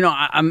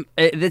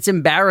 it's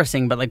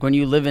embarrassing, but like when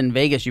you live in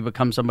Vegas, you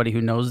become somebody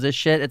who knows this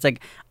shit. It's like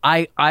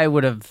I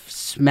would have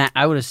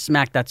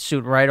smacked that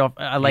suit right off.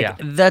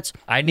 That's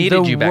I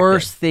needed the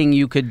worst thing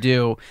you could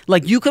do.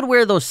 Like you could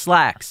wear those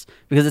slacks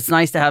because it's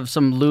nice to have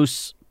some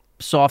loose,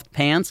 soft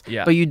pants,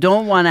 but you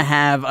don't want to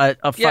have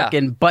a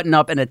fucking button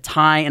up and a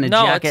tie and a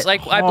jacket. No, it's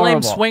like I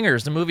blame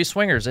Swingers, the movie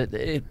Swingers.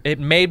 It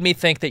made me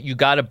think that you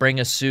got to bring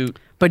a suit.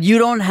 But you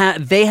don't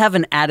have. They have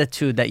an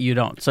attitude that you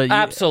don't. So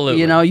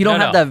absolutely, you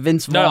don't have that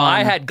Vince Vaughn. No,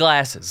 I had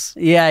glasses.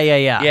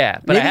 Yeah.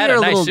 But I had a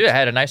nice suit. I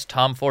had a nice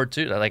Tom Ford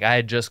suit. Like I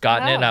had just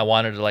gotten it, and I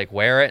wanted to like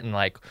wear it and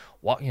like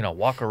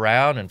walk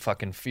around and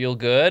fucking feel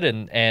good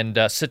and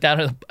sit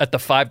down at the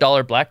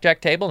 $5 blackjack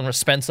table and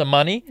spend some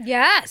money.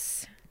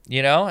 Yes.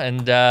 You know,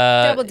 and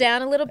double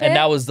down a little bit. And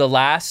that was the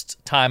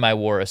last time I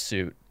wore a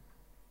suit,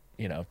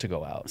 to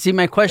go out. See,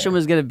 my question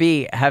was going to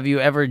be, have you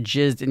ever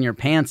jizzed in your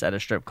pants at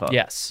a strip club?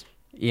 Yes.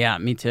 Yeah,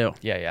 me too.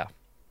 Yeah.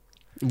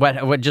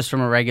 What, just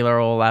from a regular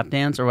old lap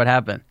dance, or what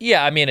happened?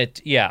 Yeah, I mean,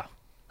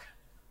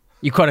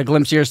 You caught a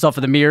glimpse of yourself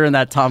in the mirror in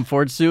that Tom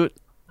Ford suit?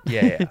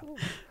 Yeah.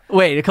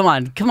 Wait, come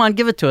on,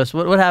 give it to us.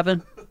 What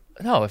happened?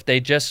 No, they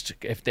grind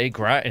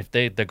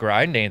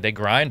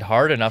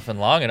hard enough and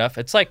long enough,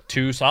 it's like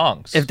 2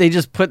 songs. If they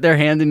just put their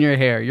hand in your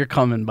hair, you're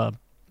coming, bub.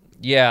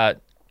 Yeah,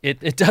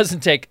 it doesn't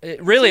take.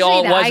 Really,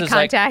 all it was is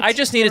like I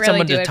just needed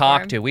someone to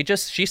talk to.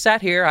 She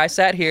sat here, I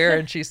sat here,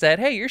 and she said,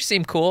 "Hey, you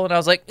seem cool," and I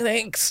was like,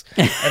 "Thanks,"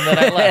 and then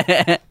I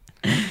left.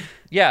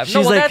 Yeah,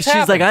 she's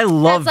like, I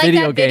love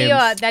video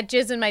games. That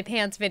jizz in my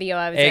pants video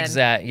I was in.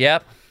 Exactly.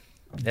 Yep.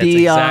 That's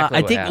exactly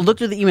I think look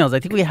through the emails.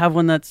 I think we have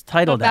one that's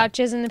titled about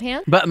jizz in the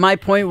pants. But my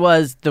point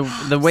was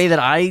the way that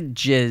I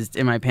jizzed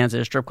in my pants at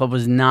a strip club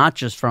was not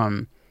just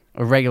from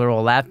a regular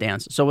old lap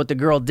dance. So what the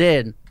girl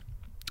did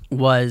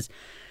was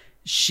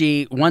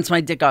once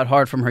my dick got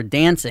hard from her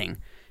dancing,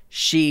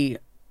 she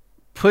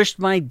pushed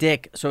my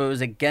dick so it was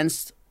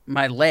against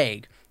my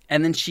leg,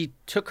 and then she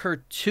took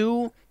her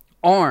 2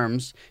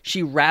 arms,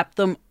 she wrapped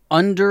them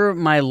under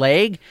my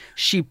leg,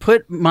 she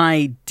put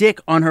my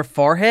dick on her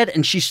forehead,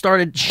 and she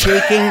started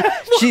shaking.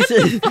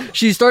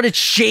 She started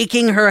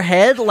shaking her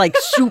head like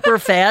super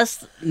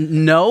fast.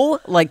 No,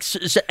 like,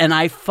 and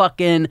I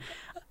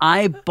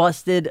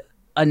busted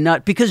a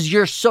nut because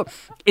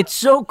it's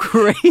so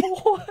crazy.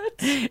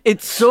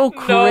 It's so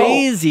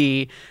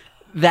crazy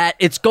that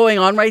it's going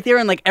on right there,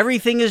 and like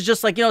everything is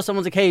just like,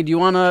 someone's like, hey, do you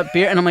want a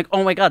beer? And I'm like,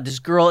 oh my god, this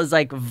girl is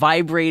like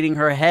vibrating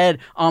her head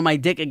on my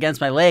dick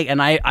against my leg,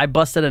 and I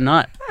busted a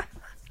nut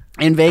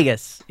in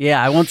Vegas.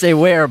 Yeah, I won't say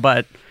where,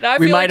 but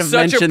we might have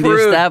mentioned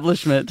the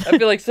establishment. I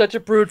feel like such a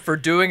prude for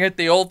doing it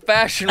the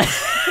old-fashioned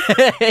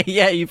way.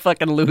 Yeah, you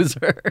fucking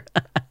loser.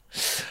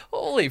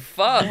 Holy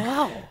fuck.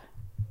 Wow.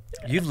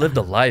 You've lived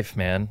a life,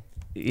 man.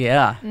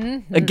 Yeah.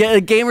 Mm-hmm.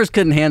 Gamers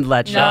couldn't handle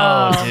that shit.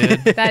 No,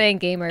 dude. That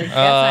ain't gamer. That's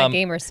not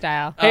gamer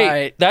style. Hey,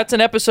 right. That's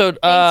an episode.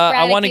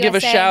 I want to give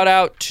a shout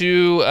out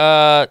to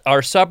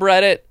our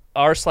subreddit,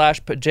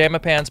 r/Pajama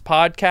Pants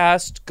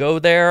Podcast. Go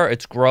there.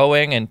 It's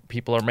growing and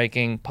people are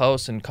making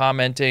posts and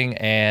commenting,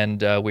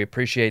 and we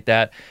appreciate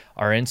that.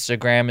 Our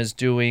Instagram is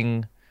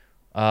doing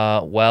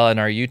well,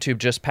 and our YouTube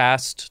just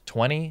passed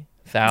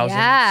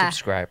 20,000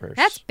 subscribers.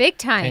 That's big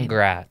time.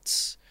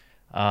 Congrats.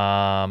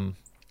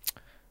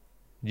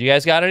 You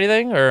guys got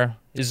anything, or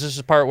is this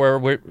a part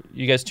where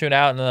you guys tune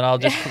out and then I'll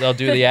do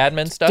the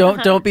admin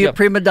stuff? Don't be a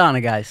prima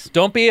donna, guys.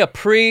 Don't be a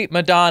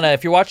prima donna.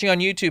 If you're watching on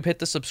YouTube, hit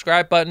the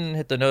subscribe button,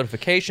 hit the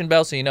notification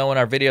bell so you know when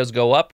our videos go up.